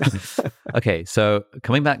 Okay, so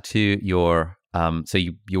coming back to your, so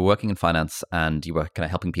you're working in finance and you were kind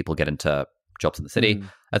of helping people get into jobs in the city.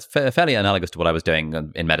 That's fairly analogous to what I was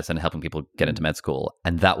doing in medicine, helping people get into med school.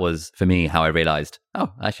 And that was, for me, how I realized, I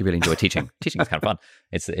actually really enjoy teaching. Teaching is kind of fun.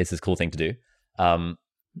 It's this cool thing to do. And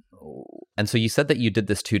so you said that you did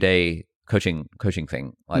this 2-day coaching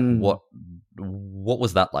thing. Like what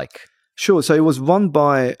was that like? Sure. So it was run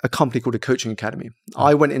by a company called the Coaching Academy.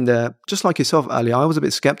 I went in there, just like yourself, Ali, I was a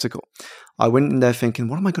bit skeptical. I went in there thinking,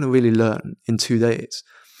 what am I going to really learn in 2 days?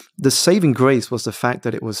 The saving grace was the fact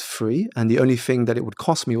that it was free, and the only thing that it would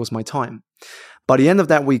cost me was my time. By the end of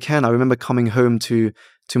that weekend, I remember coming home to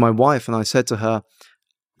my wife, and I said to her,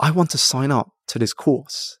 I want to sign up to this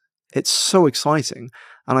course. It's so exciting,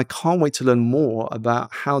 and I can't wait to learn more about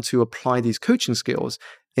how to apply these coaching skills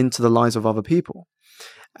into the lives of other people.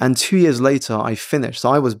 And 2 years later, I finished. So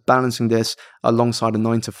I was balancing this alongside a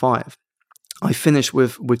 9-to-5. I finished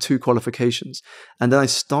with 2 qualifications. And then I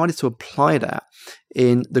started to apply that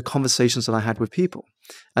in the conversations that I had with people.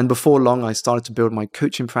 And before long, I started to build my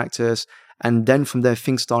coaching practice. And then from there,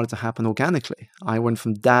 things started to happen organically. I went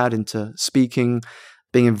from that into speaking,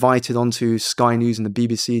 being invited onto Sky News and the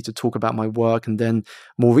BBC to talk about my work. And then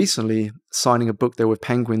more recently, signing a book there with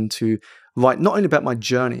Penguin to write not only about my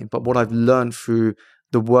journey, but what I've learned through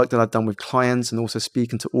the work that I've done with clients and also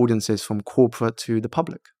speaking to audiences from corporate to the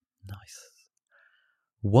public. Nice.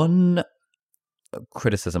 One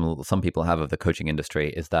criticism some people have of the coaching industry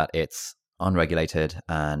is that it's unregulated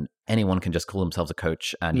and anyone can just call themselves a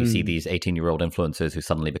coach, and you see these 18-year-old influencers who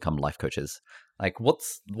suddenly become life coaches. Like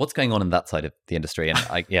what's going on in that side of the industry? And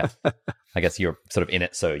I guess you're sort of in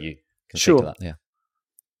it, so you can speak to that. Yeah.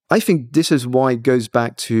 I think this is why it goes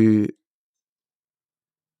back to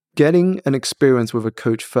getting an experience with a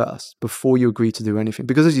coach first before you agree to do anything.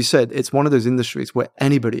 Because as you said, it's one of those industries where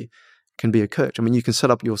anybody can be a coach. I mean, you can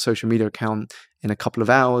set up your social media account in a couple of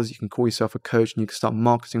hours, you can call yourself a coach, and you can start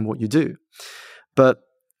marketing what you do. But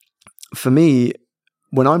for me,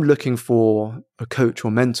 when I'm looking for a coach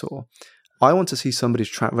or mentor, I want to see somebody's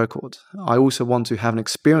track record. I also want to have an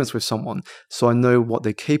experience with someone so I know what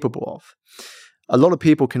they're capable of. A lot of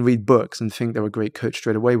people can read books and think they're a great coach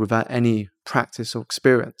straight away without any practice or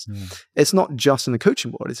experience. It's not just in the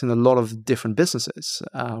coaching world. It's in a lot of different businesses.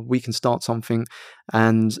 We can start something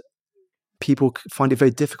and people find it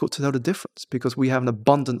very difficult to know the difference because we have an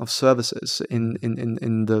abundance of services in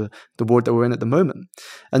the world that we're in at the moment.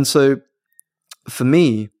 And so for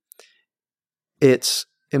me, it's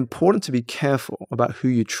important to be careful about who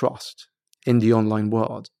you trust in the online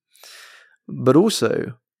world. But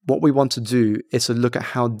also, what we want to do is to look at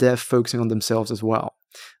how they're focusing on themselves as well.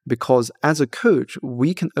 Because as a coach,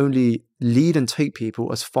 we can only lead and take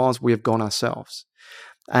people as far as we have gone ourselves.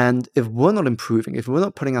 And if we're not improving, if we're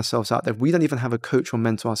not putting ourselves out there, if we don't even have a coach or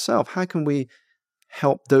mentor ourselves, how can we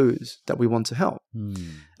help those that we want to help?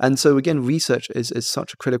 And so again, research is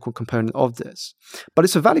such a critical component of this. But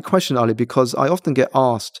it's a valid question, Ali, because I often get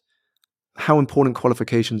asked how important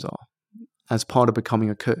qualifications are as part of becoming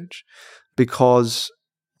a coach. Because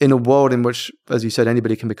in a world in which, as you said,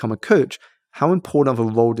 anybody can become a coach, how important of a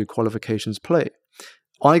role do qualifications play?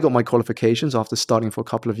 I got my qualifications after studying for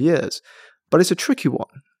a couple of years, but it's a tricky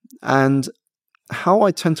one. And how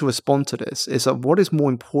I tend to respond to this is that what is more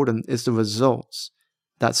important is the results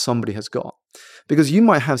that somebody has got. Because you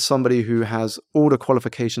might have somebody who has all the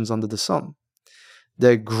qualifications under the sun.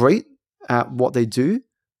 They're great at what they do,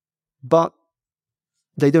 but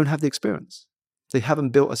they don't have the experience. They haven't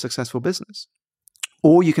built a successful business.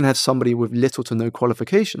 Or you can have somebody with little to no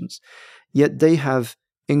qualifications, yet they have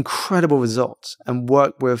incredible results and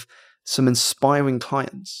work with some inspiring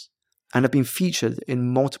clients and have been featured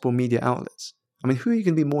in multiple media outlets. I mean, who are you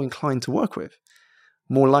going to be more inclined to work with?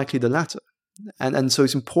 More likely the latter. And so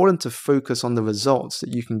it's important to focus on the results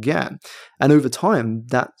that you can get. And over time,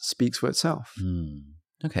 that speaks for itself.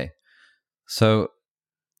 Okay. So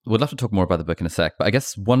we'd love to talk more about the book in a sec, but I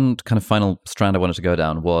guess one kind of final strand I wanted to go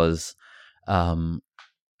down was,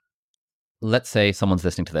 let's say someone's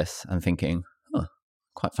listening to this and thinking,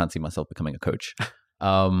 quite fancy myself becoming a coach.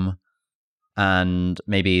 And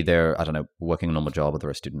maybe they're, I don't know, working a normal job or they're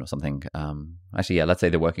a student or something. Let's say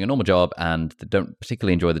they're working a normal job and they don't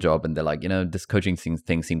particularly enjoy the job and they're like, this coaching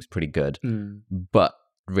thing seems pretty good. But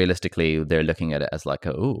realistically, they're looking at it as like,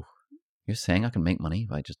 oh, you're saying I can make money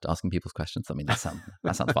by just asking people's questions? I mean, that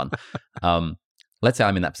sounds fun. Let's say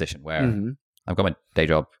I'm in that position where I've got my day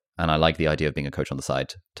job and I like the idea of being a coach on the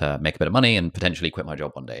side to make a bit of money and potentially quit my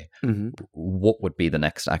job one day. What would be the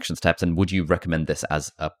next action steps? And would you recommend this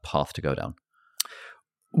as a path to go down?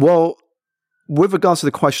 Well, with regards to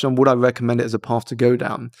the question on would I recommend it as a path to go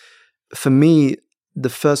down, for me, the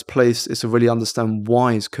first place is to really understand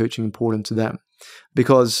why is coaching important to them.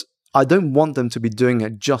 Because I don't want them to be doing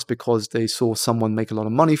it just because they saw someone make a lot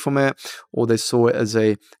of money from it or they saw it as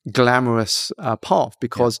a glamorous path.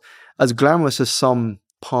 Because as glamorous as some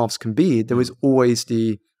paths can be, there is always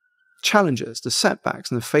the challenges, the setbacks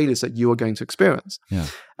and the failures that you are going to experience.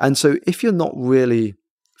 And so if you're not really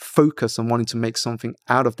focused on wanting to make something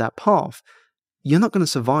out of that path, you're not going to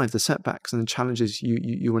survive the setbacks and the challenges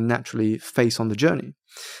you will naturally face on the journey.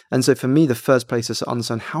 And so for me, the first place is to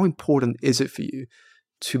understand how important is it for you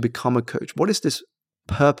to become a coach? What is this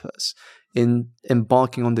purpose in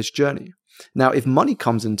embarking on this journey? Now, if money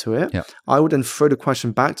comes into it, I would then throw the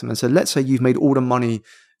question back to them and say, let's say you've made all the money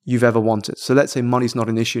you've ever wanted. So let's say money's not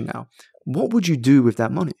an issue now. What would you do with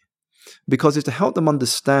that money? Because it's to help them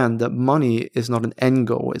understand that money is not an end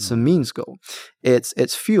goal, it's a means goal.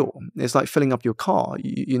 It's fuel. It's like filling up your car.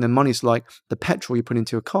 Money's like the petrol you put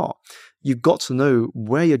into your car. You've got to know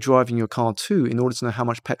where you're driving your car to in order to know how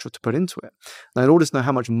much petrol to put into it. Now, in order to know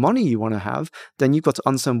how much money you want to have, then you've got to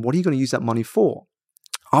understand what are you going to use that money for.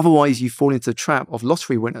 Otherwise, you fall into the trap of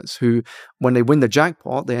lottery winners who, when they win the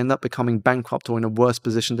jackpot, they end up becoming bankrupt or in a worse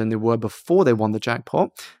position than they were before they won the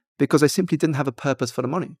jackpot because they simply didn't have a purpose for the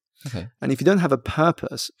money. Okay. And if you don't have a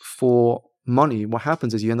purpose for money, what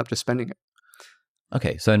happens is you end up just spending it.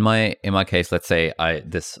 Okay. So in my case, let's say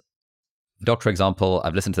this doctor example,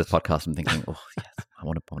 I've listened to this podcast and I'm thinking, oh yes, I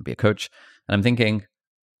want to be a coach. And I'm thinking,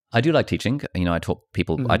 I do like teaching. I taught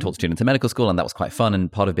people, I taught students in medical school and that was quite fun.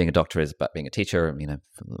 And part of being a doctor is about being a teacher,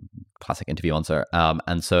 classic interview answer.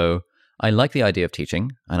 And so I like the idea of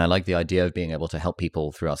teaching and I like the idea of being able to help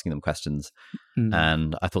people through asking them questions.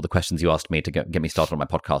 And I thought the questions you asked me to get me started on my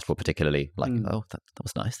podcast were particularly like, oh, that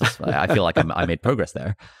was nice. I feel like I made progress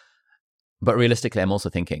there. But realistically, I'm also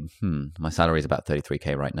thinking, my salary is about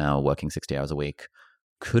 33K right now, working 60 hours a week.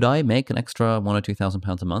 Could I make an extra £1,000 or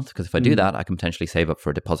 £2,000 a month? Because if I do that, I can potentially save up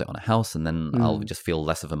for a deposit on a house and then I'll just feel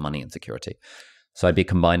less of a money insecurity. So I'd be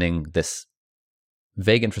combining this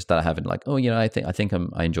vague interest that I have in like, I think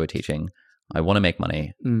I enjoy teaching. I want to make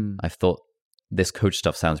money. I've thought this coach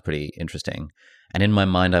stuff sounds pretty interesting. And in my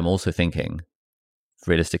mind, I'm also thinking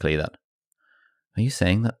realistically that, are you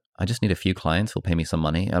saying that I just need a few clients who'll pay me some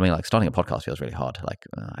money? I mean, like starting a podcast feels really hard. Like,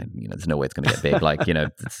 there's no way it's going to get big. Like,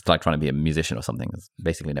 it's like trying to be a musician or something. It's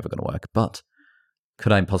basically never going to work. But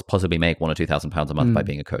could I possibly make £1,000 or £2,000 a month by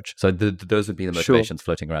being a coach? So those would be the motivations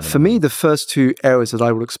floating around. For me, the first two areas that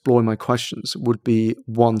I will explore in my questions would be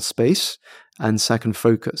one, space, and second,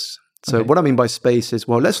 focus. So what I mean by space is,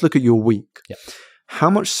 well, let's look at your week. how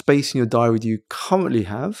much space in your diary do you currently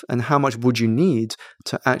have, and how much would you need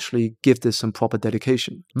to actually give this some proper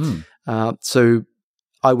dedication? So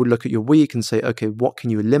I would look at your week and say, okay, what can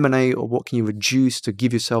you eliminate or what can you reduce to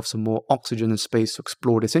give yourself some more oxygen and space to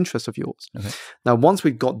explore this interest of yours? Okay. Now, once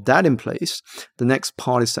we've got that in place, the next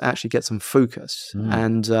part is to actually get some focus.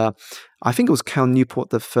 And I think it was Cal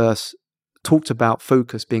Newport that first talked about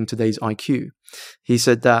focus being today's IQ. He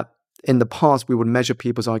said that in the past, we would measure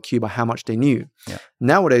people's IQ by how much they knew. Yeah.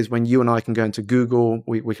 Nowadays, when you and I can go into Google,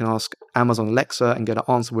 we can ask Amazon Alexa and get an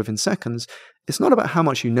answer within seconds. It's not about how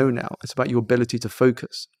much you know now. It's about your ability to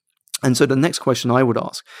focus. And so the next question I would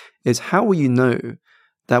ask is, how will you know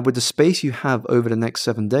that with the space you have over the next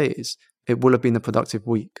 7 days, it will have been a productive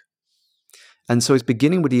week? And so it's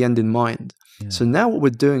beginning with the end in mind. Yeah. So now what we're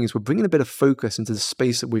doing is we're bringing a bit of focus into the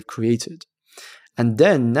space that we've created. And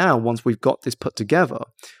then now, once we've got this put together,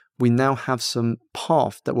 we now have some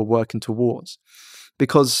path that we're working towards.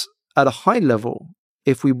 Because at a high level,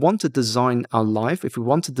 if we want to design our life, if we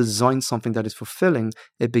want to design something that is fulfilling,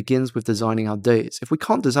 it begins with designing our days. If we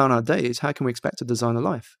can't design our days, how can we expect to design a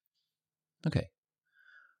life? Okay.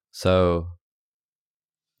 So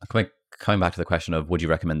coming back to the question of, would you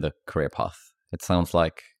recommend the career path? It sounds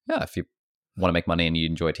like, yeah, if you want to make money and you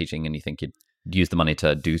enjoy teaching and you think you'd use the money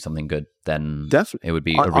to do something good, then definitely it would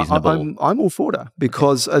be a reasonable... I'm all for that,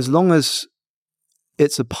 because as long as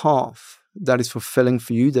it's a path that is fulfilling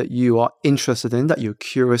for you, that you are interested in, that you're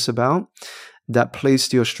curious about, that plays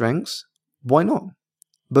to your strengths, why not?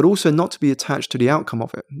 But also not to be attached to the outcome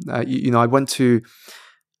of it. I went to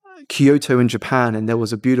Kyoto in Japan, and there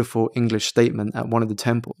was a beautiful English statement at one of the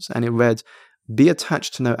temples, and it read, "Be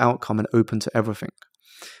attached to no outcome and open to everything."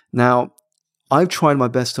 Now, I've tried my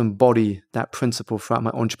best to embody that principle throughout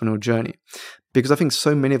my entrepreneurial journey, because I think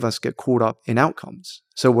so many of us get caught up in outcomes.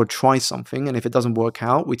 So we'll try something, and if it doesn't work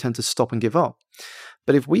out, we tend to stop and give up.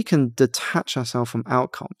 But if we can detach ourselves from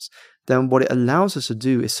outcomes, then what it allows us to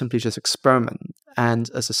do is simply just experiment. And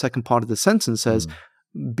as the second part of the sentence says,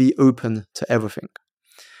 be open to everything.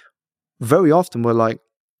 Very often we're like,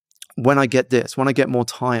 when I get this, when I get more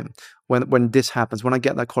time, when this happens, when I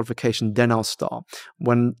get that qualification, then I'll start.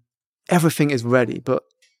 When everything is ready. But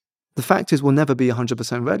the fact is, we'll never be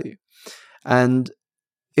 100% ready. And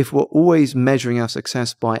if we're always measuring our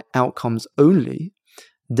success by outcomes only,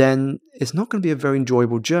 then it's not going to be a very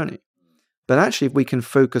enjoyable journey. But actually, if we can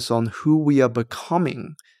focus on who we are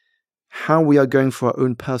becoming, how we are going for our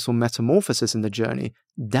own personal metamorphosis in the journey,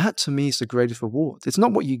 that to me is the greatest reward. It's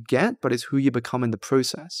not what you get, but it's who you become in the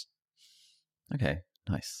process. Okay,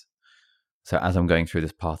 nice. So as I'm going through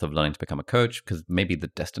this path of learning to become a coach, because maybe the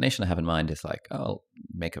destination I have in mind is like, oh, I'll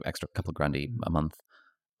make an extra couple of grand a month.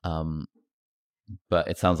 But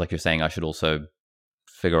it sounds like you're saying I should also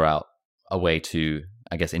figure out a way to,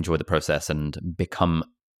 I guess, enjoy the process and become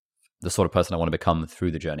the sort of person I want to become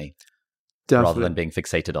through the journey. Definitely. Rather than being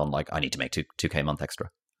fixated on like, I need to make 2K a month extra.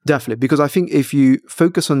 Definitely. Because I think if you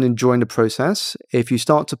focus on enjoying the process, if you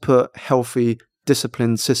start to put healthy,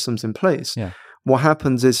 disciplined systems in place, what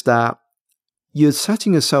happens is that you're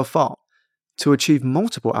setting yourself up to achieve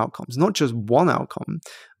multiple outcomes, not just one outcome,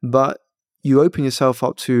 but you open yourself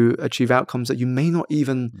up to achieve outcomes that you may not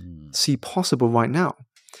even see possible right now.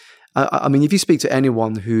 I mean, if you speak to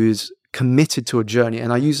anyone who's committed to a journey,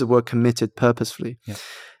 and I use the word committed purposefully,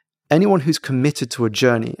 anyone who's committed to a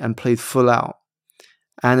journey and played full out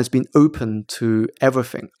and has been open to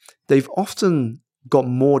everything, they've often got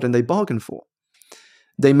more than they bargained for.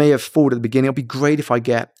 They may have thought at the beginning, it'll be great if I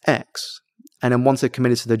get X. And then once they're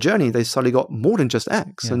committed to the journey, they suddenly got more than just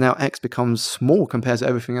X. And now X becomes small compared to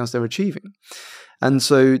everything else they're achieving. And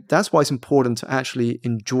so that's why it's important to actually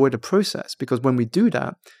enjoy the process, because when we do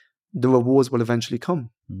that, the rewards will eventually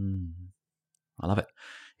come. I love it.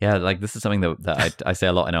 Yeah, like this is something that I say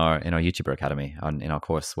a lot in our YouTuber Academy, in our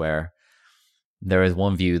course, where there is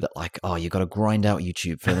one view that like, oh, you got to grind out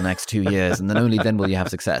YouTube for the next 2 years and then only then will you have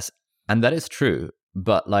success. And that is true.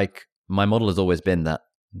 But like my model has always been that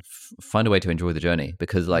find a way to enjoy the journey,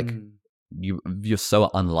 because like you're so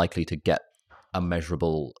unlikely to get a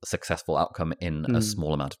measurable successful outcome in a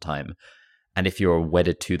small amount of time. And if you're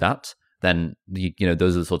wedded to that, then you know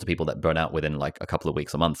those are the sorts of people that burn out within like a couple of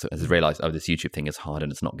weeks, a month, as realize, oh, this YouTube thing is hard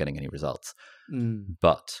and it's not getting any results.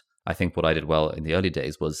 But I think what I did well in the early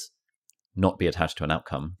days was not be attached to an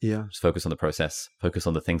outcome. Just focus on the process, focus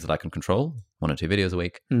on the things that I can control, 1 or 2 videos a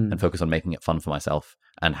week, and focus on making it fun for myself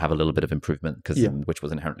and have a little bit of improvement, which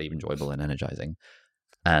was inherently enjoyable and energizing.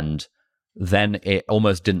 And then it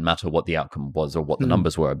almost didn't matter what the outcome was or what the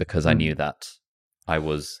numbers were, because I knew that I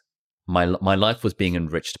was my life was being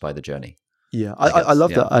enriched by the journey. I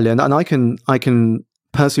love that, Ali, and I can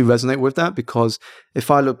personally resonate with that, because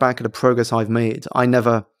if I look back at the progress I've made, I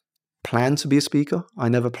never planned to be a speaker. I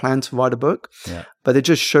never planned to write a book. Yeah. But it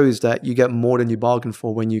just shows that you get more than you bargain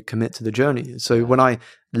for when you commit to the journey. So when I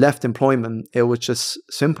left employment, it was just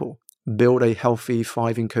simple. Build a healthy,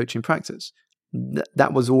 thriving coaching practice.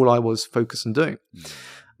 That was all I was focused on doing.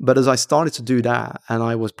 But as I started to do that, and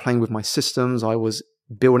I was playing with my systems, I was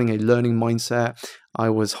building a learning mindset, I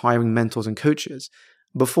was hiring mentors and coaches,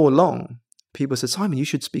 before long, people said, Simon, you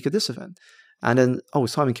should speak at this event. And then, oh,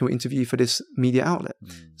 Simon, can we interview you for this media outlet?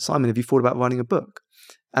 Simon, have you thought about writing a book?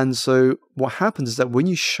 And so what happens is that when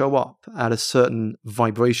you show up at a certain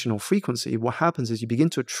vibrational frequency, what happens is you begin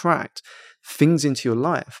to attract things into your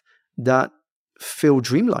life that feel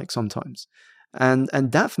dreamlike sometimes. And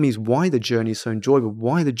that for me is why the journey is so enjoyable,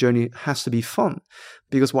 why the journey has to be fun.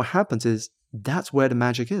 Because what happens is that's where the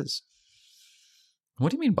magic is.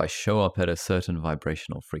 What do you mean by show up at a certain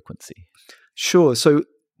vibrational frequency? Sure. So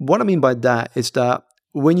what I mean by that is that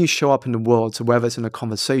when you show up in the world, so whether it's in a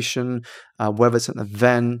conversation, whether it's an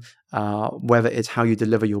event, whether it's how you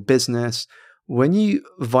deliver your business, when you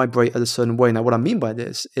vibrate at a certain way. Now, what I mean by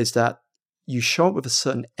this is that you show up with a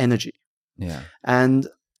certain energy. Yeah. And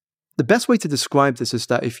the best way to describe this is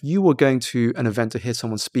that if you were going to an event to hear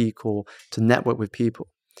someone speak or to network with people,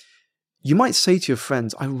 you might say to your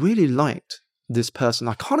friends, I really liked this person.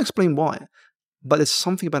 I can't explain why, but there's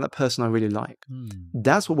something about that person I really like.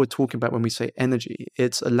 That's what we're talking about when we say energy.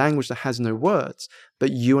 It's a language that has no words,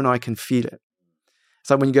 but you and I can feel it. It's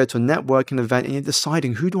like when you go to a networking event and you're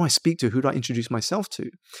deciding, who do I speak to? Who do I introduce myself to?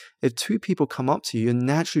 If two people come up to you, you're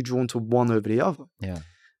naturally drawn to one over the other. Yeah.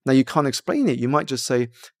 Now, you can't explain it. You might just say,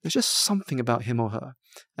 there's just something about him or her.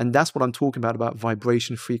 And that's what I'm talking about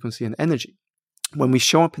vibration, frequency, and energy. When we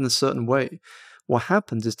show up in a certain way, what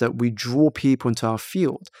happens is that we draw people into our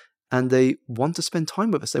field and they want to spend time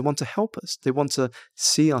with us. They want to help us. They want to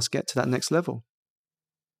see us get to that next level.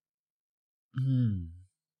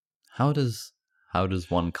 How does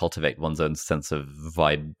one cultivate one's own sense of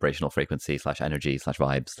vibrational frequency / energy /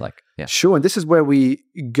 vibes? Sure. And this is where we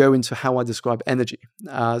go into how I describe energy.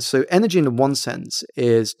 So energy in the one sense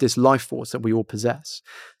is this life force that we all possess.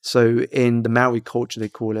 So in the Maori culture, they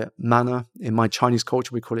call it mana. In my Chinese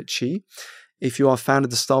culture, we call it qi. If you are a fan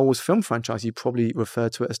of the Star Wars film franchise, you probably refer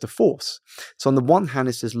to it as the Force. So on the one hand,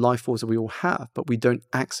 it's this life force that we all have, but we don't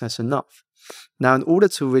access enough. Now, in order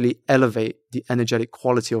to really elevate the energetic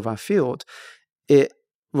quality of our field, it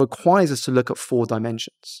requires us to look at 4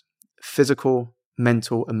 dimensions: physical,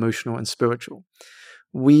 mental, emotional, and spiritual.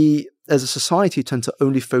 We, as a society, tend to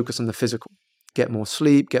only focus on the physical. Get more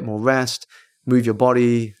sleep, get more rest, move your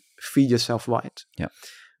body, feed yourself right. Yeah.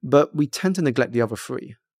 But we tend to neglect the other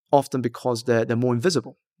 3. Often because they're more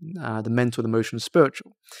invisible, the mental, the emotional,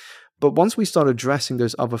 spiritual. But once we start addressing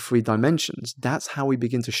those other 3 dimensions, that's how we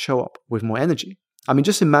begin to show up with more energy. I mean,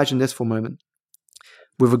 just imagine this for a moment.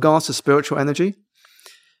 With regards to spiritual energy,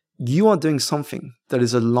 you are doing something that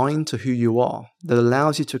is aligned to who you are, that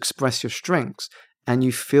allows you to express your strengths, and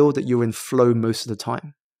you feel that you're in flow most of the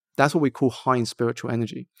time. That's what we call high in spiritual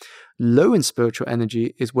energy. Low in spiritual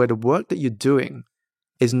energy is where the work that you're doing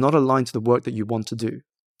is not aligned to the work that you want to do.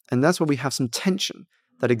 And that's where we have some tension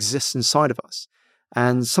that exists inside of us.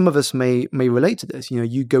 And some of us may relate to this.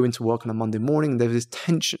 You go into work on a Monday morning, there's this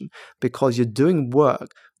tension because you're doing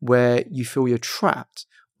work where you feel you're trapped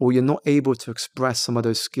or you're not able to express some of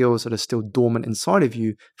those skills that are still dormant inside of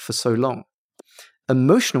you for so long.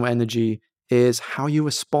 Emotional energy is how you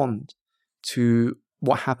respond to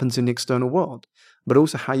what happens in the external world, but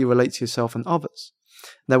also how you relate to yourself and others.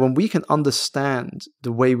 Now, when we can understand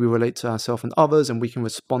the way we relate to ourselves and others, and we can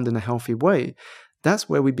respond in a healthy way, that's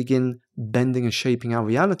where we begin bending and shaping our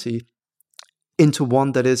reality into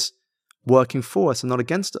one that is working for us and not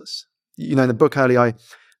against us. In the book earlier, I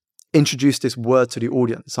introduced this word to the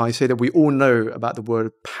audience. I say that we all know about the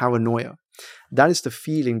word paranoia. That is the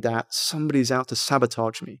feeling that somebody's out to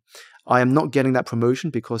sabotage me. I am not getting that promotion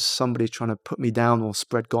because somebody's trying to put me down or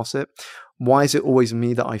spread gossip. Why is it always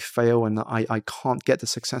me that I fail and that I can't get the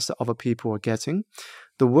success that other people are getting?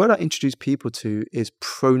 The word I introduce people to is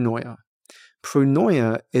pronoia.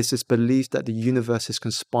 Pronoia is this belief that the universe is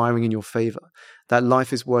conspiring in your favor, that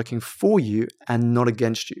life is working for you and not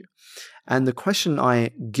against you. And the question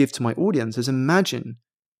I give to my audience is, imagine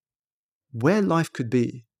where life could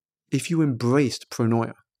be if you embraced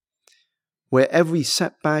pronoia, where every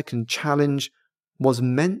setback and challenge was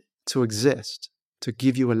meant to exist, to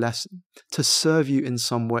give you a lesson, to serve you in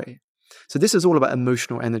some way. So this is all about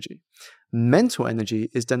emotional energy. Mental energy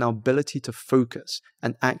is then our ability to focus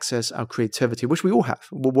and access our creativity, which we all have.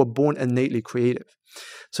 We're born innately creative.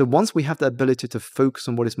 So once we have the ability to focus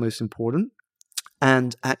on what is most important,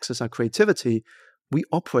 and access our creativity, we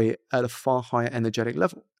operate at a far higher energetic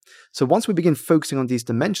level. So once we begin focusing on these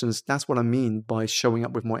dimensions, that's what I mean by showing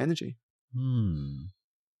up with more energy. And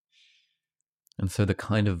so the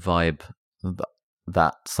kind of vibe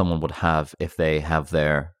that someone would have if they have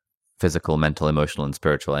their physical, mental, emotional, and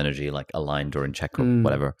spiritual energy like aligned or in check or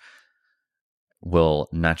whatever, will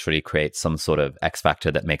naturally create some sort of X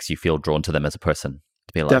factor that makes you feel drawn to them as a person.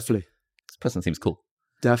 To be like, Definitely. This person seems cool.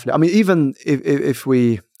 Definitely. I mean, even if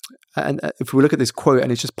we look at this quote,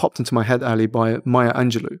 and it's just popped into my head, Ali, by Maya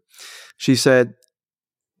Angelou. She said,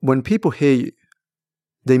 when people hear you,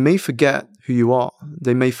 they may forget who you are.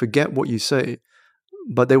 They may forget what you say,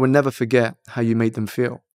 but they will never forget how you made them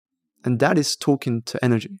feel. And that is talking to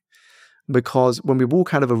energy. Because when we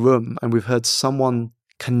walk out of a room and we've heard someone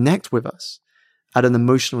connect with us at an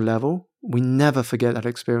emotional level, we never forget that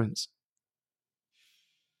experience.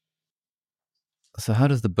 So how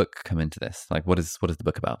does the book come into this? Like, what is the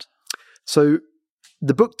book about? So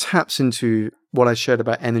the book taps into what I shared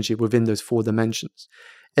about energy within those 4 dimensions.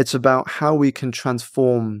 It's about how we can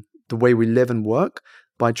transform the way we live and work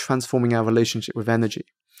by transforming our relationship with energy.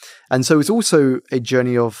 And so it's also a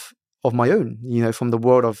journey of my own, from the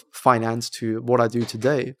world of finance to what I do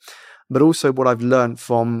today, but also what I've learned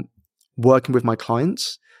from working with my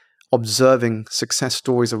clients, observing success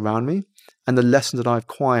stories around me, and the lessons that I've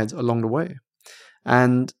acquired along the way.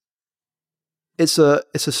 And it's a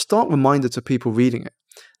stark reminder to people reading it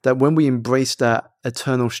that when we embrace that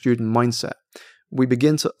eternal student mindset, we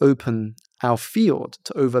begin to open our field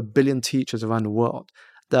to over 1 billion teachers around the world,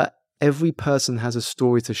 that every person has a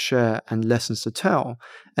story to share and lessons to tell.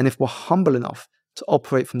 And if we're humble enough to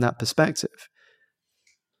operate from that perspective,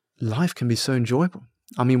 life can be so enjoyable.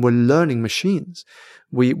 I mean, we're learning machines.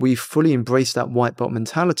 We fully embrace that white belt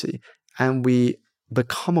mentality, and we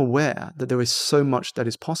become aware that there is so much that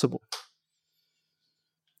is possible.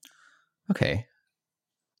 Okay.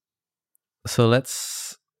 So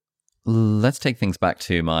let's take things back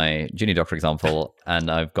to my junior doctor example, and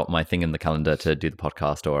I've got my thing in the calendar to do the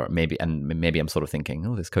podcast, or maybe I'm sort of thinking,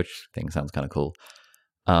 oh, this coach thing sounds kind of cool.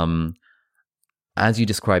 As you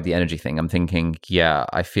describe the energy thing, I'm thinking, yeah,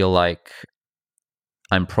 I feel like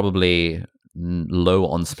I'm probably low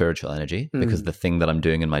on spiritual energy because the thing that I'm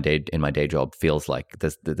doing in my day job feels like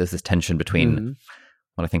there's this tension between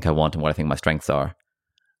what I think I want and what I think my strengths are,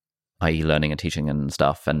 i.e. learning and teaching and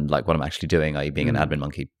stuff, and like what I'm actually doing, i.e. being an admin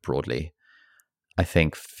monkey broadly. I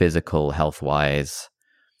think physical health-wise,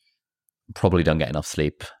 probably don't get enough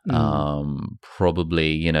sleep.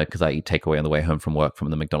 Probably, because I eat takeaway on the way home from work from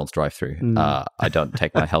the McDonald's drive-thru. I don't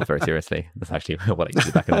take my health very seriously. That's actually what I used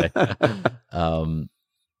to do back in the day.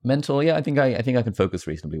 Mental, yeah, I think I can focus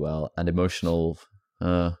reasonably well, and emotional,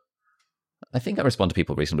 I think I respond to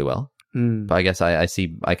people reasonably well. But I guess I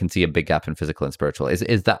can see a big gap in physical and spiritual.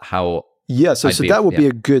 Is that how? Yeah, so that would be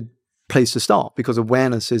a good place to start, because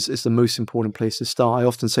awareness is the most important place to start. I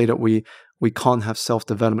often say that we can't have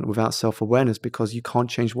self-development without self-awareness, because you can't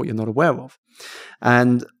change what you're not aware of.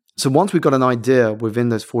 And so once we've got an idea within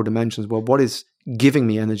those 4 dimensions, well, what is giving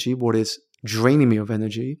me energy? What is draining me of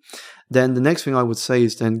energy? Then the next thing I would say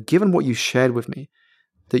is, then, given what you shared with me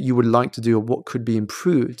that you would like to do or what could be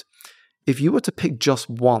improved, if you were to pick just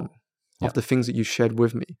one of the things that you shared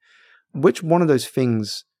with me, which one of those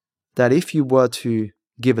things that if you were to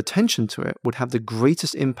give attention to it would have the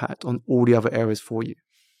greatest impact on all the other areas for you?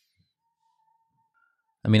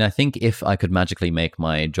 I mean, I think if I could magically make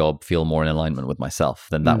my job feel more in alignment with myself,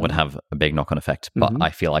 then that would have a big knock-on effect. But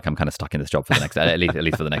I feel like I'm kind of stuck in this job for the next, at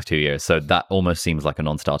least for the next 2 years. So that almost seems like a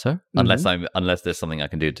non-starter, unless there's something I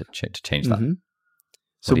can do to change that.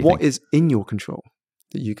 So what is in your control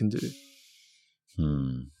that you can do?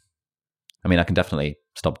 I mean, I can definitely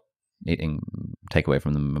stop eating takeaway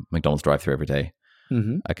from the McDonald's drive-thru every day.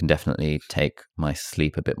 I can definitely take my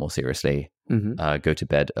sleep a bit more seriously, go to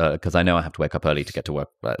bed, because I know I have to wake up early to get to work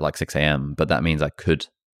at like 6 a.m. But that means it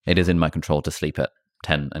is in my control to sleep at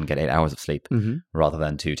 10 and get 8 hours of sleep, rather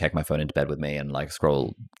than to take my phone into bed with me and like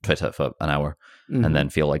scroll Twitter for an hour and then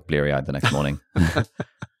feel like bleary-eyed the next morning.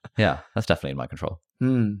 Yeah, that's definitely in my control.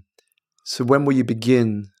 So when will you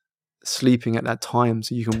begin sleeping at that time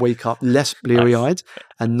so you can wake up less bleary-eyed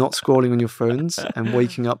and not scrolling on your phones and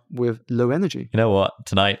waking up with low energy? You know what?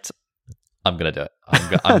 Tonight, I'm going to do it.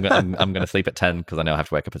 I'm going to sleep at 10 because I know I have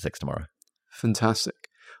to wake up at 6 tomorrow. Fantastic.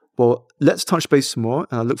 Well, let's touch base some more,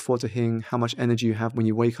 and I look forward to hearing how much energy you have when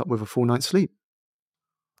you wake up with a full night's sleep.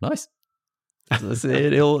 Nice.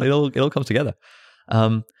 It'll come together.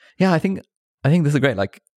 Yeah, I think this is great.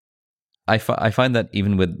 Like, I find that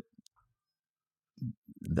even with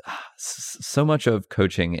so much of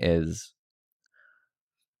coaching is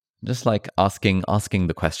Just like asking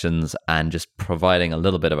the questions and just providing a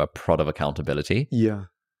little bit of a prod of accountability. Yeah.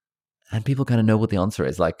 And people kind of know what the answer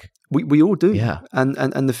is. Like we all do. Yeah. And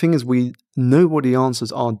the thing is, we know what the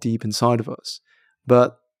answers are deep inside of us.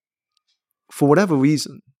 But for whatever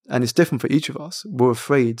reason, and it's different for each of us, we're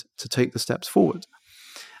afraid to take the steps forward.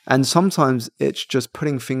 And sometimes it's just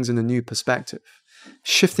putting things in a new perspective,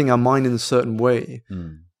 shifting our mind in a certain way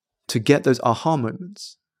to get those aha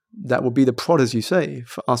moments that will be the prod, as you say,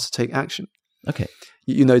 for us to take action. Okay.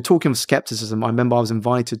 You know, talking of skepticism, I remember I was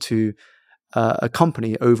invited to a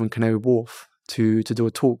company over in Canary Wharf to do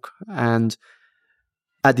a talk. And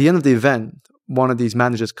at the end of the event, one of these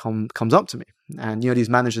managers comes up to me. And, these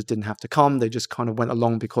managers didn't have to come. They just kind of went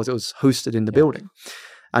along because it was hosted in the building.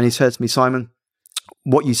 And he said to me, "Simon,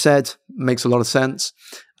 what you said makes a lot of sense.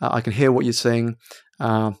 I can hear what you're saying.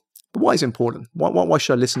 But why is it important? Why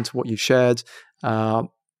should I listen to what you shared?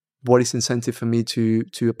 What is the incentive for me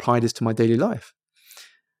to apply this to my daily life?"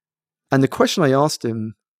 And the question I asked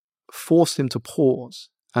him forced him to pause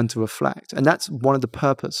and to reflect. And that's one of the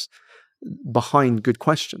purpose behind good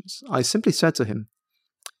questions. I simply said to him,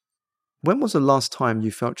 "When was the last time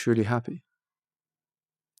you felt truly happy?"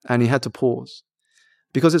 And he had to pause,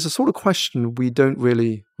 because it's a sort of question we don't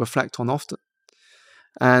really reflect on often.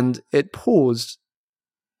 And he paused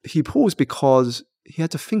because he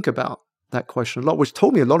had to think about that question a lot, which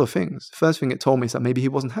told me a lot of things. The first thing it told me is that maybe he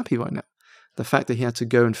wasn't happy right now. The fact that he had to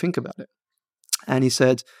go and think about it. And he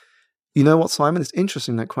said, "You know what, Simon, it's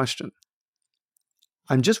interesting, that question.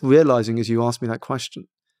 I'm just realizing as you asked me that question,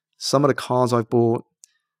 some of the cars I've bought,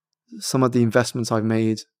 some of the investments I've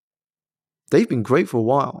made, they've been great for a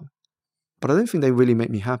while, but I don't think they really make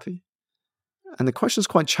me happy." And the question is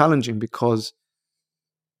quite challenging because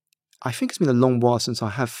I think it's been a long while since I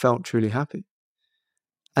have felt truly happy.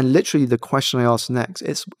 And literally the question I asked next,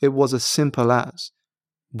 it was as simple as,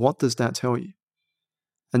 what does that tell you?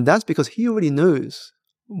 And that's because he already knows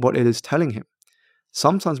what it is telling him.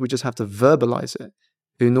 Sometimes we just have to verbalize it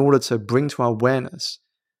in order to bring to our awareness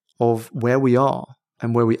of where we are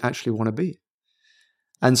and where we actually want to be.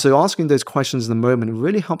 And so asking those questions in the moment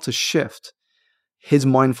really helped to shift his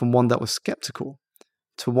mind from one that was skeptical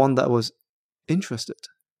to one that was interested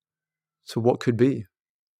to what could be.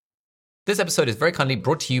 This episode is very kindly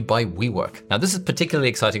brought to you by WeWork. Now, this is particularly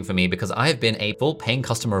exciting for me because I have been a full paying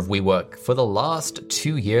customer of WeWork for the last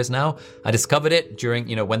 2 years now. I discovered it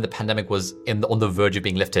during, when the pandemic was on the verge of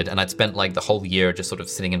being lifted, and I'd spent like the whole year just sort of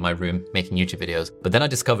sitting in my room making YouTube videos. But then I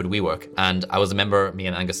discovered WeWork, and I was a member, me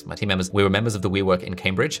and Angus, my team members, we were members of the WeWork in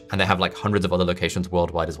Cambridge, and they have like hundreds of other locations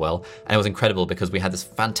worldwide as well. And it was incredible because we had this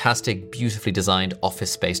fantastic, beautifully designed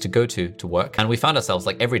office space to go to work. And we found ourselves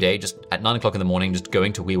like every day just at 9 o'clock in the morning, just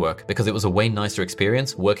going to WeWork because it was a way nicer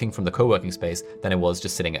experience working from the co-working space than it was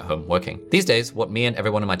just sitting at home working. These days, what me and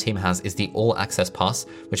everyone on my team has is the All Access Pass,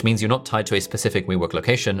 which means you're not tied to a specific WeWork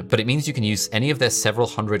location, but it means you can use any of their several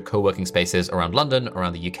hundred co-working spaces around London,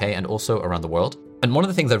 around the UK, and also around the world. And one of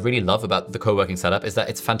the things I really love about the co-working setup is that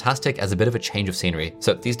it's fantastic as a bit of a change of scenery.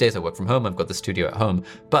 So these days I work from home, I've got the studio at home,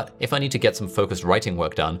 but if I need to get some focused writing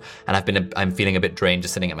work done, and I'm feeling a bit drained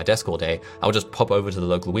just sitting at my desk all day, I'll just pop over to the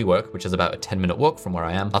local WeWork, which is about a 10-minute walk from where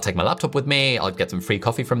I am. I'll take my laptop with me, I'll get some free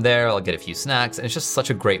coffee from there, I'll get a few snacks, and it's just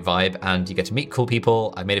such a great vibe, and you get to meet cool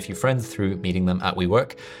people. I've made a few friends through meeting them at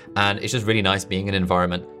WeWork, and it's just really nice being in an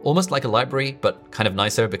environment, almost like a library, but kind of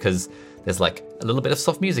nicer because there's like a little bit of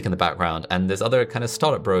soft music in the background, and there's other kind of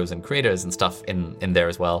startup bros and creators and stuff in there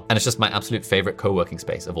as well. And it's just my absolute favorite co-working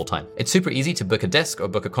space of all time. It's super easy to book a desk or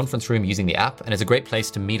book a conference room using the app, and it's a great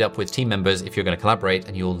place to meet up with team members if you're going to collaborate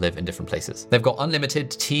and you all live in different places. They've got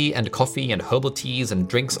unlimited tea and coffee and herbal teas and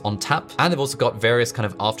drinks on tap, and they've also got various kind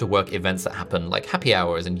of after work events that happen, like happy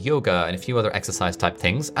hours and yoga and a few other exercise type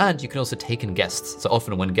things. And you can also take in guests. So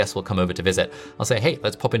often when guests will come over to visit, I'll say, hey,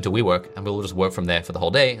 let's pop into WeWork, and we'll just work from there for the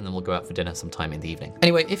whole day, and then we'll go out for dinner sometime in the evening.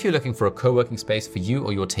 Anyway, if you're looking for a co-working space for you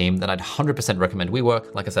or your team, then I'd 100% recommend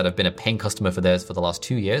WeWork. Like I said, I've been a paying customer for theirs for the last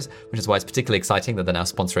 2 years, which is why it's particularly exciting that they're now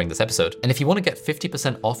sponsoring this episode. And if you want to get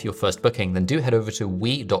 50% off your first booking, then do head over to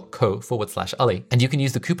we.co/Ali, and you can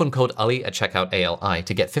use the coupon code Ali at checkout, ALI,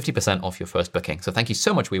 to get 50% off your first booking. So thank you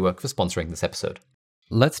so much, WeWork, for sponsoring this episode.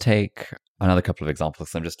 Let's take another couple of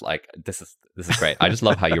examples. I'm just like, this is great. I just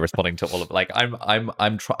love how you're responding to all of it. Like,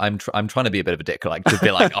 I'm trying to be a bit of a dick, like just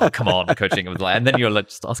be like, oh, come on, coaching. And then you're like,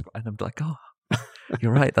 just ask, and I'm like, oh,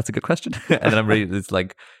 you're right. That's a good question. And then I'm really, it's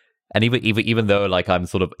like, and even though like I'm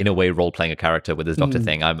sort of in a way role playing a character with this doctor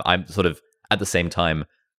thing, I'm sort of at the same time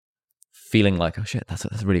feeling like, oh shit, that's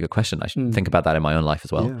a really good question. I should think about that in my own life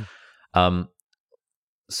as well. Yeah.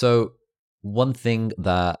 So one thing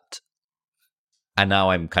that and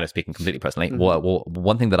now I'm kind of speaking completely personally.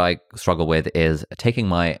 One thing that I struggle with is taking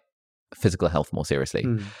my physical health more seriously.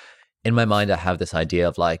 In my mind, I have this idea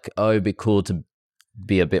of like, oh, it'd be cool to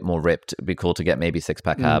be a bit more ripped. It'd be cool to get maybe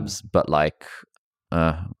 6-pack abs, but like,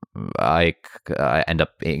 I end up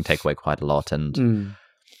eating takeaway quite a lot, and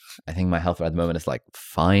I think my health at the moment is like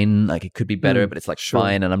fine. Like it could be better, but it's like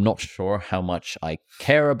fine, and I'm not sure how much I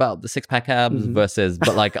care about the 6-pack abs versus.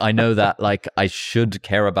 But like I know that like I should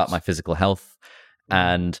care about my physical health,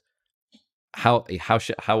 and how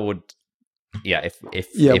would.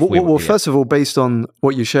 First of all, based on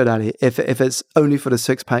what you shared, Ali, if it's only for the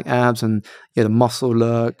 6-pack abs and the muscle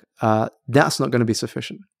look, that's not going to be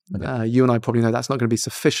sufficient. Okay. You and I probably know that's not going to be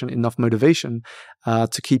sufficient enough motivation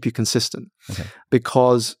to keep you consistent. Okay.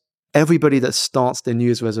 Because everybody that starts their New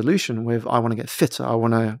Year's resolution with, I want to get fitter, I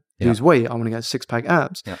want to lose weight, I want to get 6-pack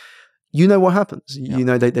abs, you know what happens. You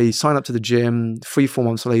know, they sign up to the gym, 3-4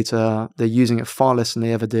 months later, they're using it far less than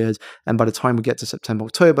they ever did. And by the time we get to September,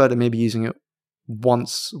 October, they may be using it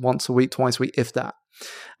once a week, twice a week, if that.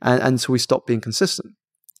 And so we stop being consistent.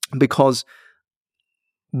 Because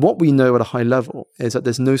what we know at a high level is that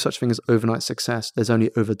there's no such thing as overnight success. There's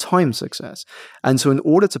only over time success. And so in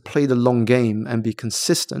order to play the long game and be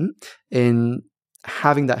consistent in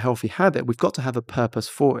having that healthy habit, we've got to have a purpose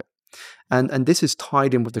for it. And this is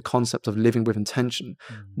tied in with the concept of living with intention.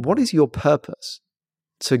 What is your purpose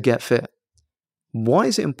to get fit? Why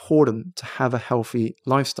is it important to have a healthy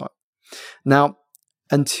lifestyle? Now,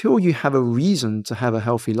 until you have a reason to have a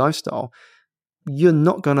healthy lifestyle, you're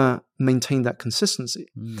not going to maintain that consistency.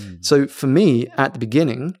 So for me, at the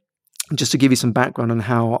beginning, just to give you some background on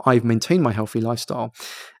how I've maintained my healthy lifestyle,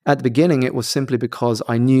 at the beginning, it was simply because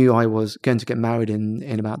I knew I was going to get married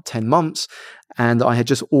in about 10 months, and I had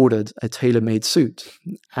just ordered a tailor-made suit.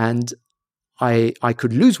 And I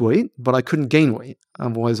could lose weight, but I couldn't gain weight.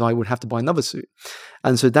 Otherwise, I would have to buy another suit.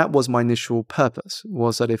 And so that was my initial purpose,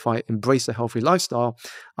 was that if I embraced a healthy lifestyle,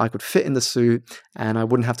 I could fit in the suit and I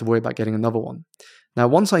wouldn't have to worry about getting another one. Now,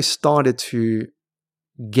 once I started to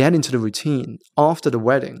get into the routine after the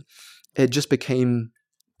wedding, it just became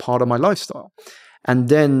part of my lifestyle. And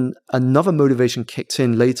then another motivation kicked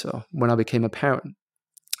in later when I became a parent,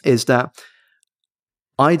 is that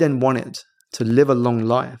I then wanted to live a long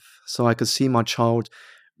life so I could see my child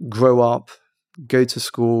grow up, go to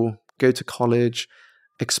school, go to college,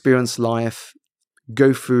 experience life,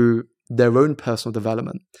 go through their own personal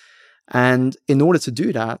development. And in order to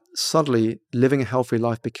do that, suddenly living a healthy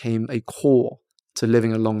life became a core to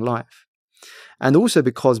living a long life. And also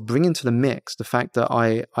because bringing to the mix the fact that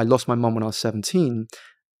I lost my mum when I was 17,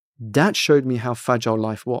 that showed me how fragile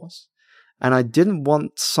life was. And I didn't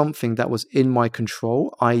want something that was in my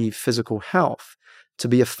control, i.e. physical health, to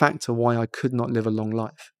be a factor why I could not live a long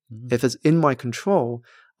life. If it's in my control,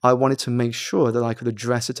 I wanted to make sure that I could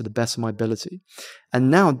address it to the best of my ability. And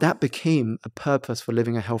now that became a purpose for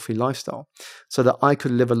living a healthy lifestyle, so that I could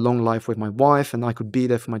live a long life with my wife and I could be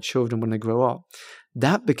there for my children when they grow up.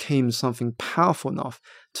 That became something powerful enough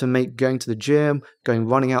to make going to the gym, going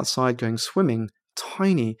running outside, going swimming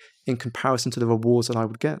tiny in comparison to the rewards that I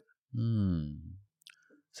would get.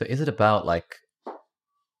 So is it about like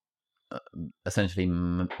essentially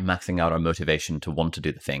maxing out our motivation to want to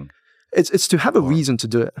do the thing? It's to have a reason to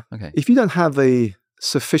do it. Okay. If you don't have a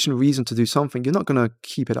sufficient reason to do something, you're not going to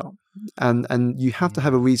keep it up. And you have to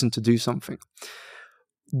have a reason to do something.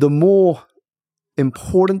 The more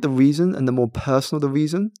important the reason and the more personal the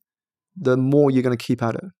reason, the more you're going to keep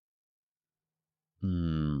at it.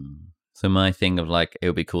 So my thing of like, it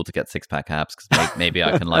would be cool to get 6-pack abs because maybe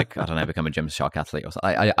I can like, I don't know, become a Gymshark athlete or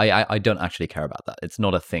something. I don't actually care about that. It's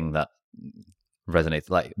not a thing that resonates,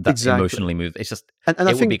 like that emotionally moves. It's just, and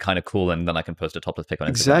it would be kind of cool, and then I can post a topless pic on Instagram.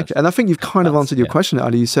 Exactly. And I think you've kind of answered your question,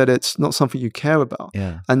 Ali. You said it's not something you care about.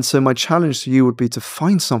 Yeah. And so my challenge to you would be to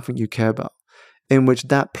find something you care about in which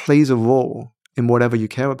that plays a role in whatever you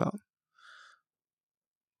care about.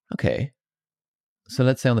 Okay. So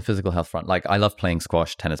let's say on the physical health front, like I love playing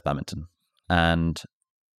squash, tennis, badminton. And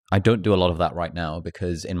I don't do a lot of that right now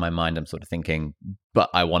because in my mind I'm sort of thinking, but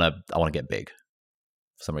I want to get big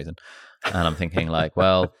for some reason. And I'm thinking like,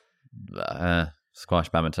 well, squash,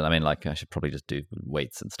 badminton, I mean, like I should probably just do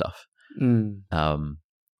weights and stuff.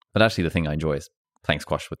 But actually the thing I enjoy is playing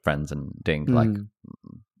squash with friends and doing like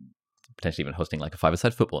potentially even hosting like a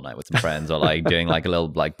 5-a-side football night with some friends, or like doing like a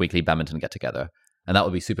little like weekly badminton get together. And that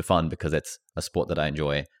would be super fun because it's a sport that I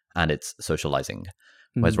enjoy and it's socializing.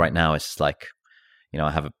 Whereas right now it's just like, you know,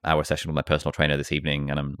 I have an hour session with my personal trainer this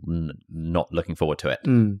evening and I'm not looking forward to it.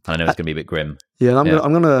 And I know it's going to be a bit grim. Yeah, and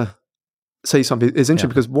I'm going to say something. It's interesting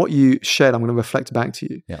because what you shared, I'm going to reflect back to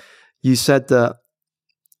you. Yeah. You said that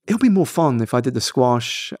it'll be more fun if I did the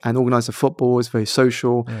squash and organized the football. It's very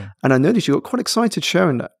social. And I noticed you got quite excited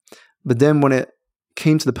sharing that. But then when it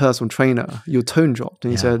came to the personal trainer, your tone dropped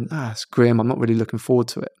and you said, it's grim. I'm not really looking forward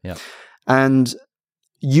to it. Yeah. And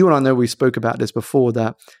you and I know we spoke about this before,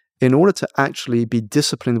 that in order to actually be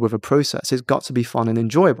disciplined with a process, it's got to be fun and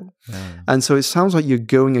enjoyable. And so it sounds like you're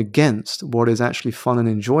going against what is actually fun and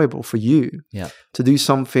enjoyable for you to do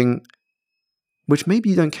something which maybe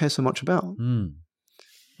you don't care so much about,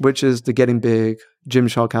 which is the getting big,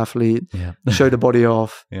 Gymshark athlete, show the body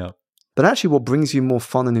off. But actually what brings you more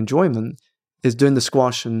fun and enjoyment is doing the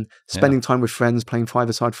squash and spending time with friends, playing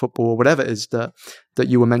five-a-side football, or whatever it is that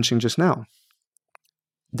you were mentioning just now.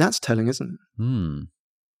 That's telling, isn't it?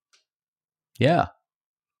 Yeah.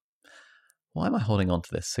 Why am I holding on to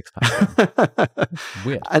this six-pack?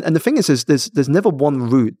 Weird. And the thing is there's never one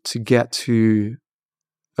route to get to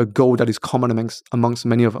a goal that is common amongst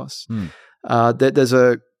many of us. There's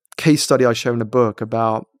a case study I share in the book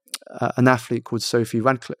about an athlete called Sophie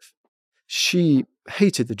Radcliffe. She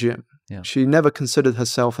hated the gym. She never considered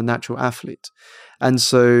herself a natural athlete. And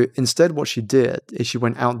so instead what she did is she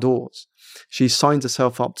went outdoors. She signed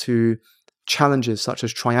herself up to challenges such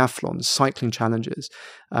as triathlons, cycling challenges,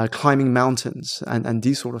 climbing mountains, and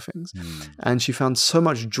these sort of things. And she found so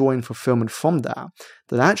much joy and fulfillment from that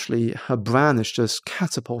actually her brand has just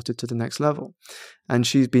catapulted to the next level. And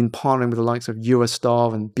she's been partnering with the likes of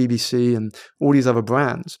Eurostar and BBC and all these other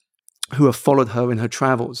brands who have followed her in her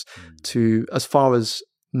travels to as far as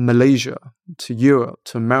Malaysia, to Europe,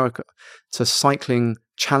 to America, to cycling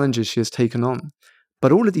challenges she has taken on.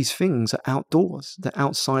 But all of these things are outdoors. They're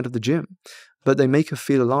outside of the gym. But they make her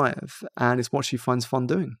feel alive, and it's what she finds fun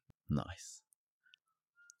doing. Nice.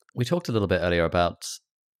 We talked a little bit earlier about,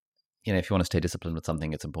 if you want to stay disciplined with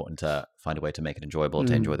something, it's important to find a way to make it enjoyable,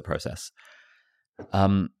 to enjoy the process.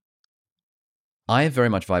 I very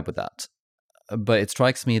much vibe with that. But it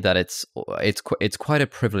strikes me that it's quite a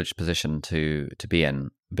privileged position to be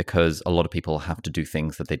in, because a lot of people have to do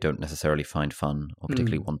things that they don't necessarily find fun or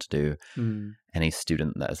particularly want to do. Any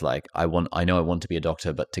student that is like, I know I want to be a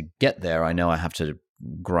doctor, but to get there, I know I have to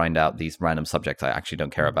grind out these random subjects I actually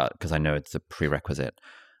don't care about because I know it's a prerequisite.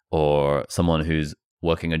 Or someone who's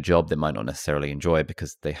working a job they might not necessarily enjoy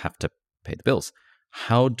because they have to pay the bills.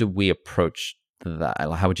 How do we approach that?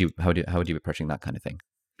 How would you be approaching that kind of thing?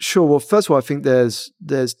 Sure. Well, first of all, I think there's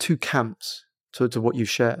two camps to what you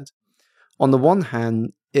shared. On the one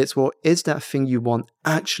hand, it's, well, is that thing you want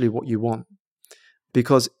actually what you want?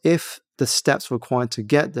 Because if the steps required to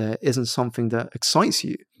get there isn't something that excites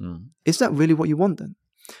you, is that really what you want then?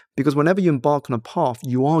 Because whenever you embark on a path,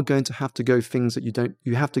 you are going to have to go things that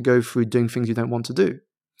you have to go through doing things you don't want to do.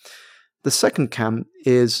 The second camp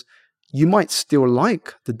is you might still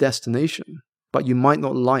like the destination, but you might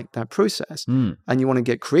not like that process and you want to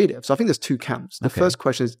get creative. So I think there's two camps. The first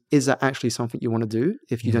question is that actually something you want to do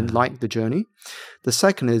if you don't like the journey? The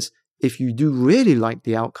second is, if you do really like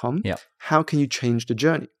the outcome, how can you change the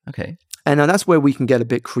journey? Okay. And now that's where we can get a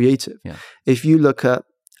bit creative. If you look at,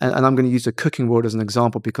 and I'm going to use the cooking world as an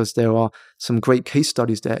example because there are some great case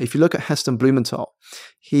studies there. If you look at Heston Blumenthal,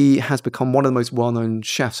 he has become one of the most well-known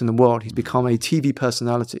chefs in the world. He's become a TV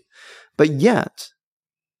personality. But yet,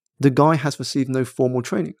 the guy has received no formal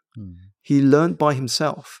training. He learned by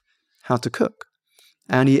himself how to cook.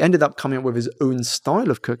 And he ended up coming up with his own style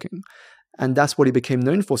of cooking. And that's what he became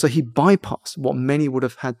known for. So he bypassed what many would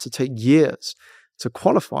have had to take years to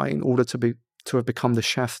qualify in order to have become the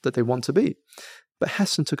chef that they want to be. But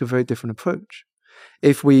Heston took a very different approach.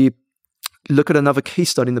 If we look at another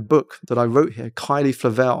case study in the book that I wrote here, Kylie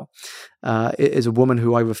Flavelle is a woman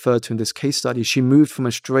who I referred to in this case study. She moved from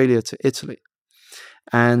Australia to Italy.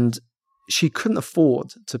 And she couldn't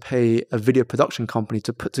afford to pay a video production company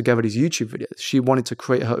to put together these YouTube videos. She wanted to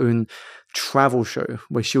create her own travel show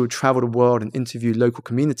where she would travel the world and interview local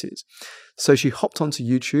communities. So she hopped onto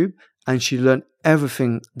YouTube and she learned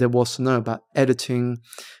everything there was to know about editing,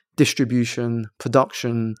 distribution,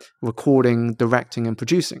 production, recording, directing, and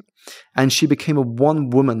producing. And she became a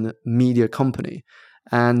one-woman media company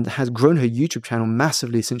and has grown her YouTube channel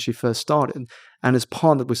massively since she first started and has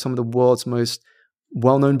partnered with some of the world's most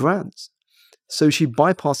well-known brands. So she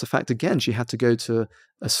bypassed the fact, again, she had to go to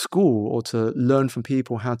a school or to learn from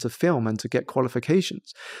people how to film and to get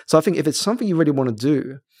qualifications. So I think if it's something you really want to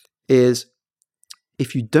do, is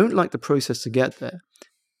if you don't like the process to get there,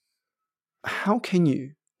 how can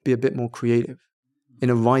you be a bit more creative in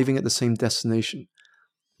arriving at the same destination?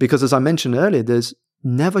 Because as I mentioned earlier, there's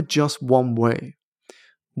never just one way.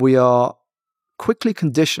 We are quickly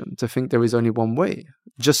conditioned to think there is only one way.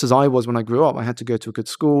 Just as I was when I grew up, I had to go to a good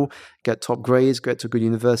school, get top grades, get to a good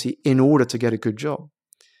university in order to get a good job.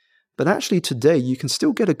 But actually today, you can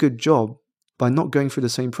still get a good job by not going through the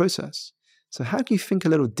same process. So how can you think a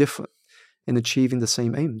little different in achieving the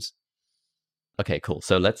same aims? Okay, cool.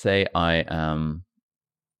 So let's say I am,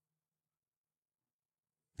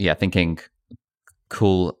 thinking,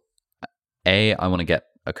 cool, I want to get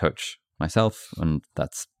a coach myself, and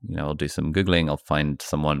that's, I'll do some Googling, I'll find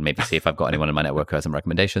someone, maybe see if I've got anyone in my network who has some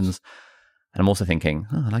recommendations. And I'm also thinking,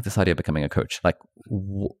 I like this idea of becoming a coach. Like,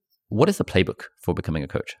 what is the playbook for becoming a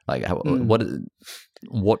coach? Like,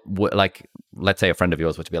 like, let's say a friend of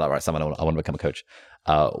yours were to be like, right, Simon, I want to become a coach.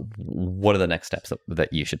 What are the next steps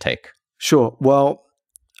that you should take? Sure. Well,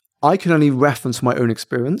 I can only reference my own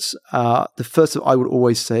experience. The first thing I would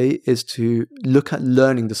always say is to look at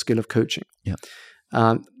learning the skill of coaching.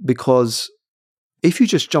 Yeah. Because if you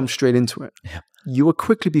just jump straight into it, you will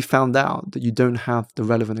quickly be found out that you don't have the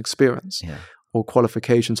relevant experience or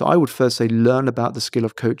qualifications. So I would first say learn about the skill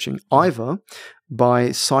of coaching, either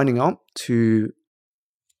by signing up to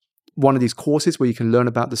one of these courses where you can learn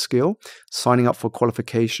about the skill, signing up for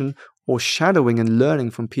qualification, or shadowing and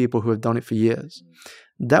learning from people who have done it for years.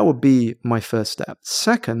 That would be my first step.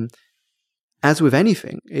 Second, as with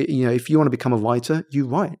anything, if you want to become a writer, you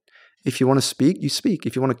write. If you want to speak, you speak.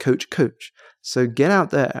 If you want to coach, coach. So get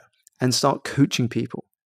out there and start coaching people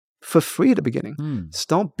for free at the beginning.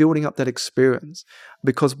 Start building up that experience,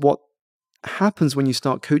 because what happens when you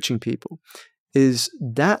start coaching people is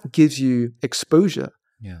that gives you exposure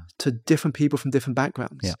to different people from different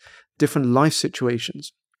backgrounds, different life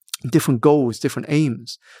situations, different goals, different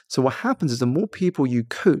aims. So what happens is the more people you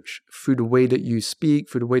coach through the way that you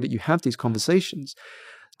speak, through the way that you have these conversations,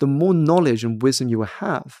 the more knowledge and wisdom you will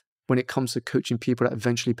have when it comes to coaching people that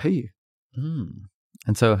eventually pay you.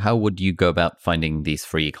 And so how would you go about finding these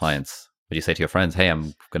free clients? Would you say to your friends, hey,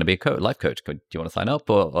 I'm going to be a life coach. Do you want to sign up?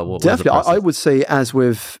 Or what Definitely. I would say, as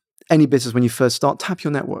with any business, when you first start, tap your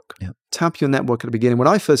network. Tap your network at the beginning. When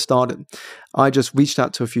I first started, I just reached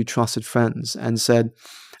out to a few trusted friends and said,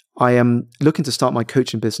 I am looking to start my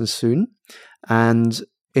coaching business soon. And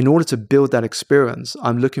in order to build that experience,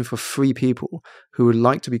 I'm looking for 3 people who would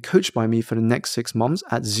like to be coached by me for the next 6 months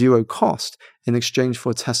at 0 cost in exchange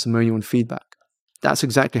for a testimonial and feedback. That's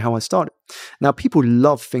exactly how I started. Now, people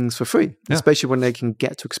love things for free, especially when they can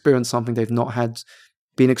get to experience something they've not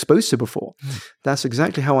been exposed to before. That's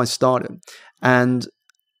exactly how I started. And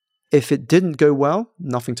if it didn't go well,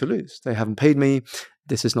 nothing to lose. They haven't paid me.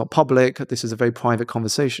 This is not public. This is a very private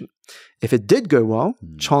conversation. If it did go well,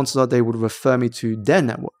 chances are they would refer me to their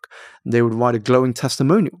network. They would write a glowing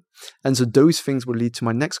testimonial. And so those things would lead to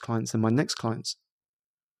my next clients and my next clients.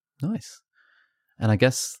 Nice. And I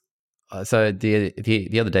guess, so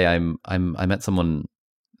the other day I met someone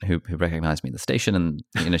who recognized me in the station,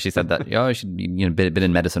 and she said that she'd been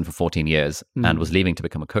in medicine for 14 years and was leaving to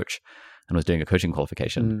become a coach and was doing a coaching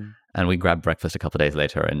qualification. And we grabbed breakfast a couple of days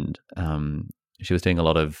later, and she was doing a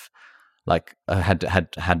lot of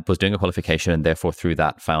was doing a qualification, and therefore through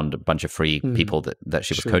that found a bunch of free people that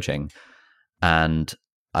she was coaching. And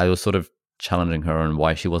I was sort of challenging her on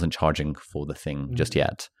why she wasn't charging for the thing just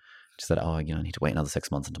yet. She said, I need to wait another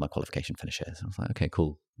 6 months until my qualification finishes. And I was like, okay,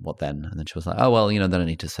 cool. What then? And then she was like, oh, well, then I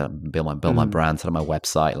need to build my brand, set up my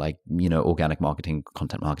website, organic marketing,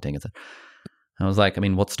 content marketing, etc. And I was like,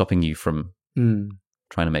 what's stopping you from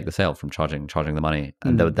trying to make the sale, from charging the money?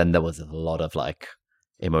 And then there was a lot of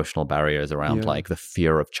emotional barriers around the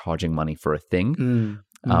fear of charging money for a thing.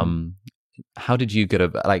 How did you get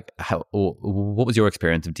what was your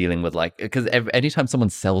experience of dealing with because anytime someone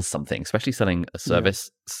sells something, especially selling a service,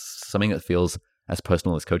 something that feels as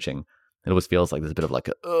personal as coaching, it always feels like there's a bit of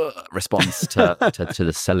a response to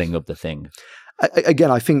the selling of the thing. Again,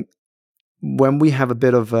 I think when we have a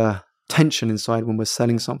bit of a tension inside when we're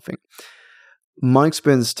selling something, my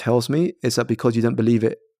experience tells me is that because you don't believe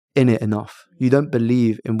in it enough. You don't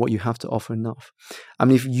believe in what you have to offer enough.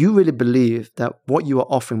 If you really believe that what you are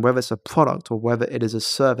offering, whether it's a product or whether it is a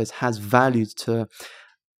service, has value to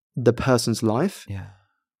the person's life,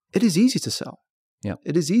 it is easy to sell.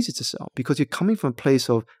 It is easy to sell because you're coming from a place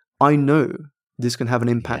of, I know this can have an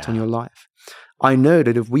impact on your life. I know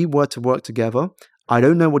that if we were to work together, I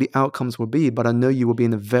don't know what the outcomes will be, but I know you will be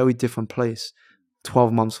in a very different place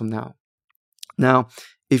 12 months from now. Now,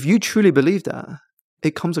 if you truly believe that,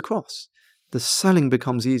 it comes across. The selling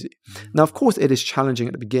becomes easy. Now, of course, it is challenging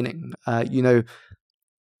at the beginning.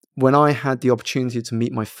 When I had the opportunity to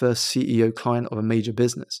meet my first CEO client of a major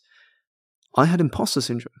business, I had imposter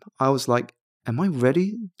syndrome. I was like, am I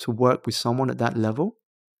ready to work with someone at that level?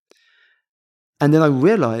 And then I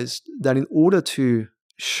realized that in order to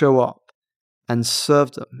show up and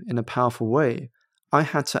serve them in a powerful way, I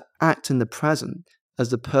had to act in the present as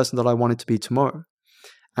the person that I wanted to be tomorrow.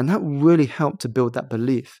 And that really helped to build that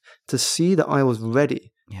belief, to see that I was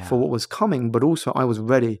ready for what was coming, but also I was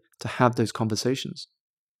ready to have those conversations.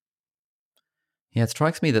 Yeah, it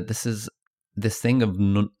strikes me that this thing of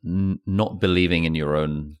not believing in your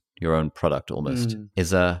own product almost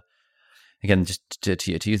is again, just to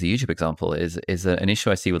use the YouTube example, is an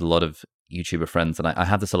issue I see with a lot of YouTuber friends, and I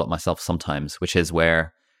have this a lot myself sometimes, which is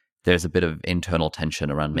where there's a bit of internal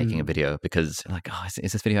tension around making a video because like, oh,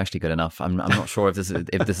 is this video actually good enough? I'm not sure if this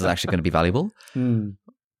is actually going to be valuable.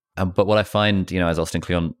 But what I find, as Austin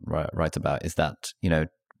Kleon writes about, is that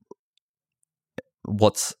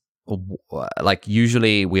what's like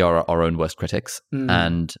usually we are our own worst critics,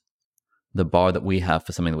 and the bar that we have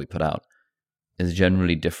for something that we put out is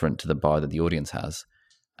generally different to the bar that the audience has.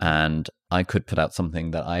 And I could put out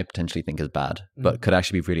something that I potentially think is bad, but could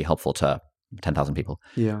actually be really helpful to 10,000 people.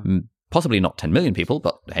 Yeah. Possibly not 10 million people,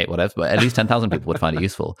 but hey, whatever. But at least 10,000 people would find it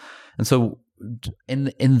useful. And so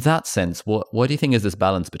in that sense, what do you think is this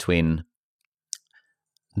balance between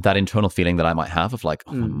that internal feeling that I might have of like,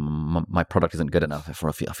 my product isn't good enough, or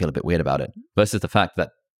I feel a bit weird about it, versus the fact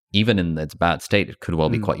that even in its bad state, it could well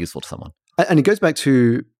be quite useful to someone? And it goes back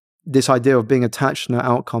to this idea of being attached to the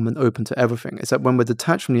outcome and open to everything. It's that when we're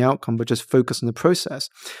detached from the outcome, but just focus on the process,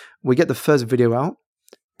 we get the first video out,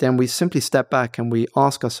 then we simply step back and we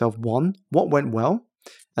ask ourselves, one, what went well?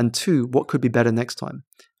 And two, what could be better next time?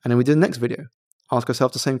 And then we do the next video, ask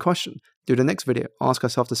ourselves the same question, do the next video, ask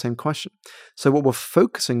ourselves the same question. So what we're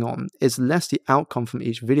focusing on is less the outcome from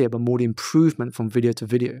each video, but more the improvement from video to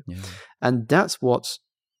video. Yeah. And that's what's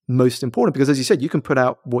most important, because as you said, you can put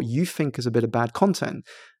out what you think is a bit of bad content,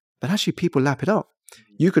 but actually people lap it up.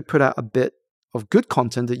 You could put out a bit of good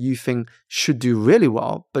content that you think should do really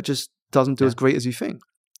well, but just doesn't do as great as you think.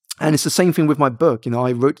 And it's the same thing with my book.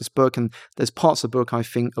 I wrote this book and there's parts of the book I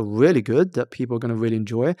think are really good that people are going to really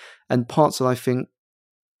enjoy, and parts that I think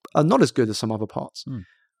are not as good as some other parts.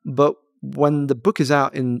 But when the book is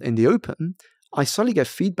out in the open, I suddenly get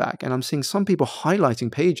feedback and I'm seeing some people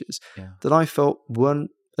highlighting pages that I felt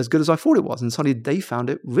weren't as good as I thought it was. And suddenly they found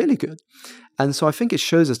it really good. And so I think it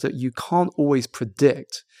shows us that you can't always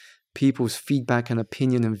predict people's feedback and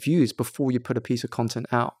opinion and views before you put a piece of content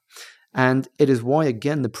out. And it is why,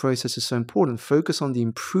 again, the process is so important. Focus on the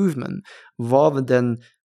improvement rather than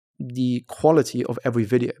the quality of every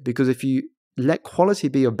video. Because if you let quality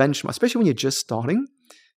be your benchmark, especially when you're just starting,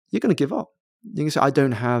 you're going to give up. You can say, I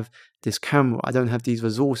don't have this camera, I don't have these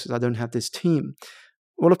resources, I don't have this team.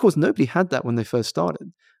 Well, of course, nobody had that when they first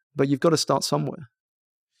started, but you've got to start somewhere.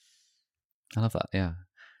 I love that. Yeah.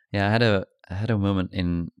 Yeah. I had a moment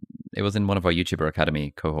it was in one of our YouTuber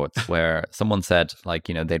Academy cohorts where someone said, like,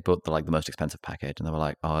 they'd bought the most expensive package, and they were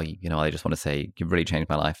like, oh, I just want to say you've really changed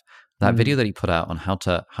my life. That video that he put out on how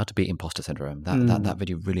to beat imposter syndrome, that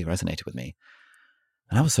video really resonated with me.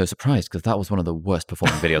 And I was so surprised because that was one of the worst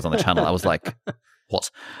performing videos on the channel. I was like,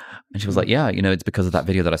 what? And she was like, yeah, it's because of that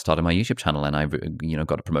video that I started my YouTube channel, and I,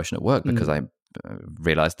 got a promotion at work because I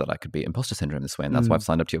realized that I could beat imposter syndrome this way, and that's why I've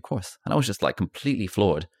signed up to your course. And I was just like completely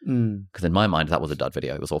floored because in my mind that was a dud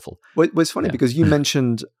video. It was awful. Well, it's funny because you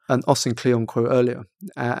mentioned an Austin Kleon quote earlier,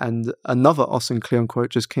 and another Austin Kleon quote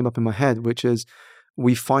just came up in my head, which is,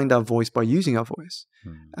 we find our voice by using our voice.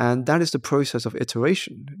 And that is the process of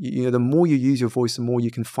iteration. The more you use your voice, the more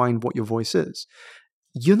you can find what your voice is.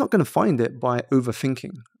 You're not going to find it by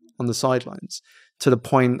overthinking on the sidelines to the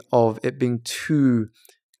point of it being too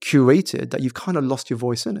curated that you've kind of lost your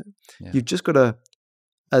voice in it. Yeah. You've just got to,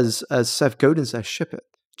 as Seth Godin says, ship it.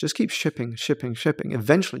 Just keep shipping.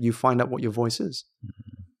 Eventually you find out what your voice is.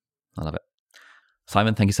 I love it.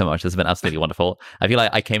 Simon, thank you so much. This has been absolutely wonderful. I feel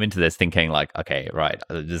like I came into this thinking like, okay, right,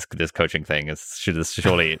 this coaching thing is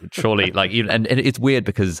surely like, and it's weird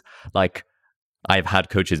because like I've had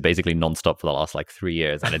coaches basically nonstop for the last like 3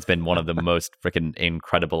 years, and it's been one of the most freaking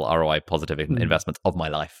incredible ROI positive investments of my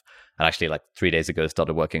life. And actually, like 3 days ago,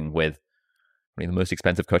 started working with the most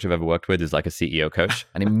expensive coach I've ever worked with is like a CEO coach,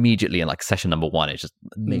 and immediately in like session number 1, it just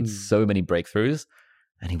made so many breakthroughs.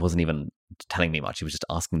 And he wasn't even telling me much. He was just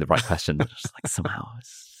asking the right questions. Just like somehow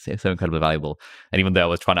so incredibly valuable. And even though I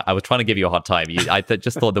was trying to give you a hard time, I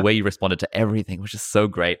just thought the way you responded to everything was just so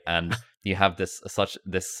great. And you have this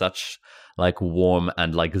such like warm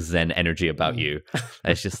and like Zen energy about you.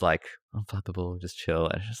 And it's just like unflappable, just chill.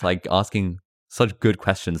 And it's just like asking such good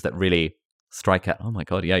questions that really strike at, oh my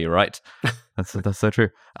God, yeah, you're right. That's so true.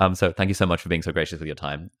 So thank you so much for being so gracious with your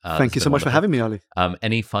time. Thank you so much for having me, Ali.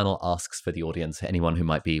 Any final asks for the audience, anyone who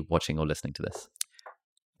might be watching or listening to this?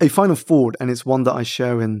 A final thought, and it's one that I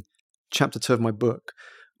share in chapter 2 of my book,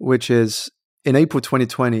 which is in April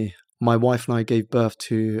 2020, my wife and I gave birth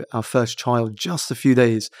to our first child just a few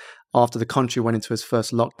days after the country went into its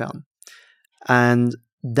first lockdown. And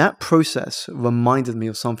that process reminded me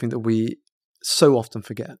of something that we so often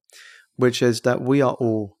forget, which is that we are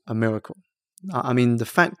all a miracle. I mean, the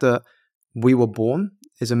fact that we were born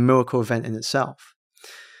is a miracle event in itself.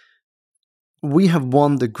 We have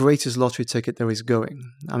won the greatest lottery ticket there is going.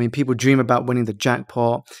 I mean, people dream about winning the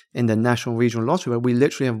jackpot in the national regional lottery, but we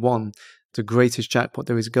literally have won the greatest jackpot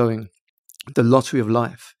there is going, the lottery of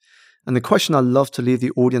life. And the question I'd love to leave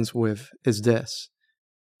the audience with is this: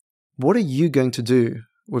 what are you going to do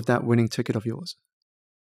with that winning ticket of yours?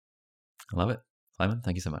 I love it. Simon,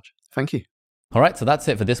 thank you so much. Thank you. All right, so that's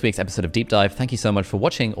it for this week's episode of Deep Dive. Thank you so much for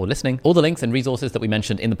watching or listening. All the links and resources that we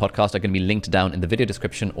mentioned in the podcast are going to be linked down in the video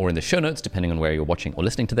description or in the show notes, depending on where you're watching or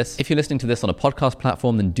listening to this. If you're listening to this on a podcast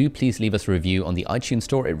platform, then do please leave us a review on the iTunes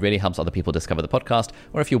store. It really helps other people discover the podcast.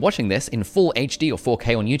 Or if you're watching this in full HD or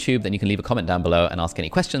 4K on YouTube, then you can leave a comment down below and ask any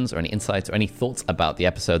questions or any insights or any thoughts about the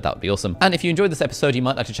episode. That would be awesome. And if you enjoyed this episode, you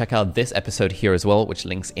might like to check out this episode here as well, which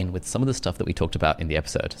links in with some of the stuff that we talked about in the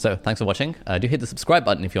episode. So thanks for watching. Do hit the subscribe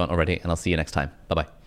button if you aren't already, and I'll see you next time. Bye-bye.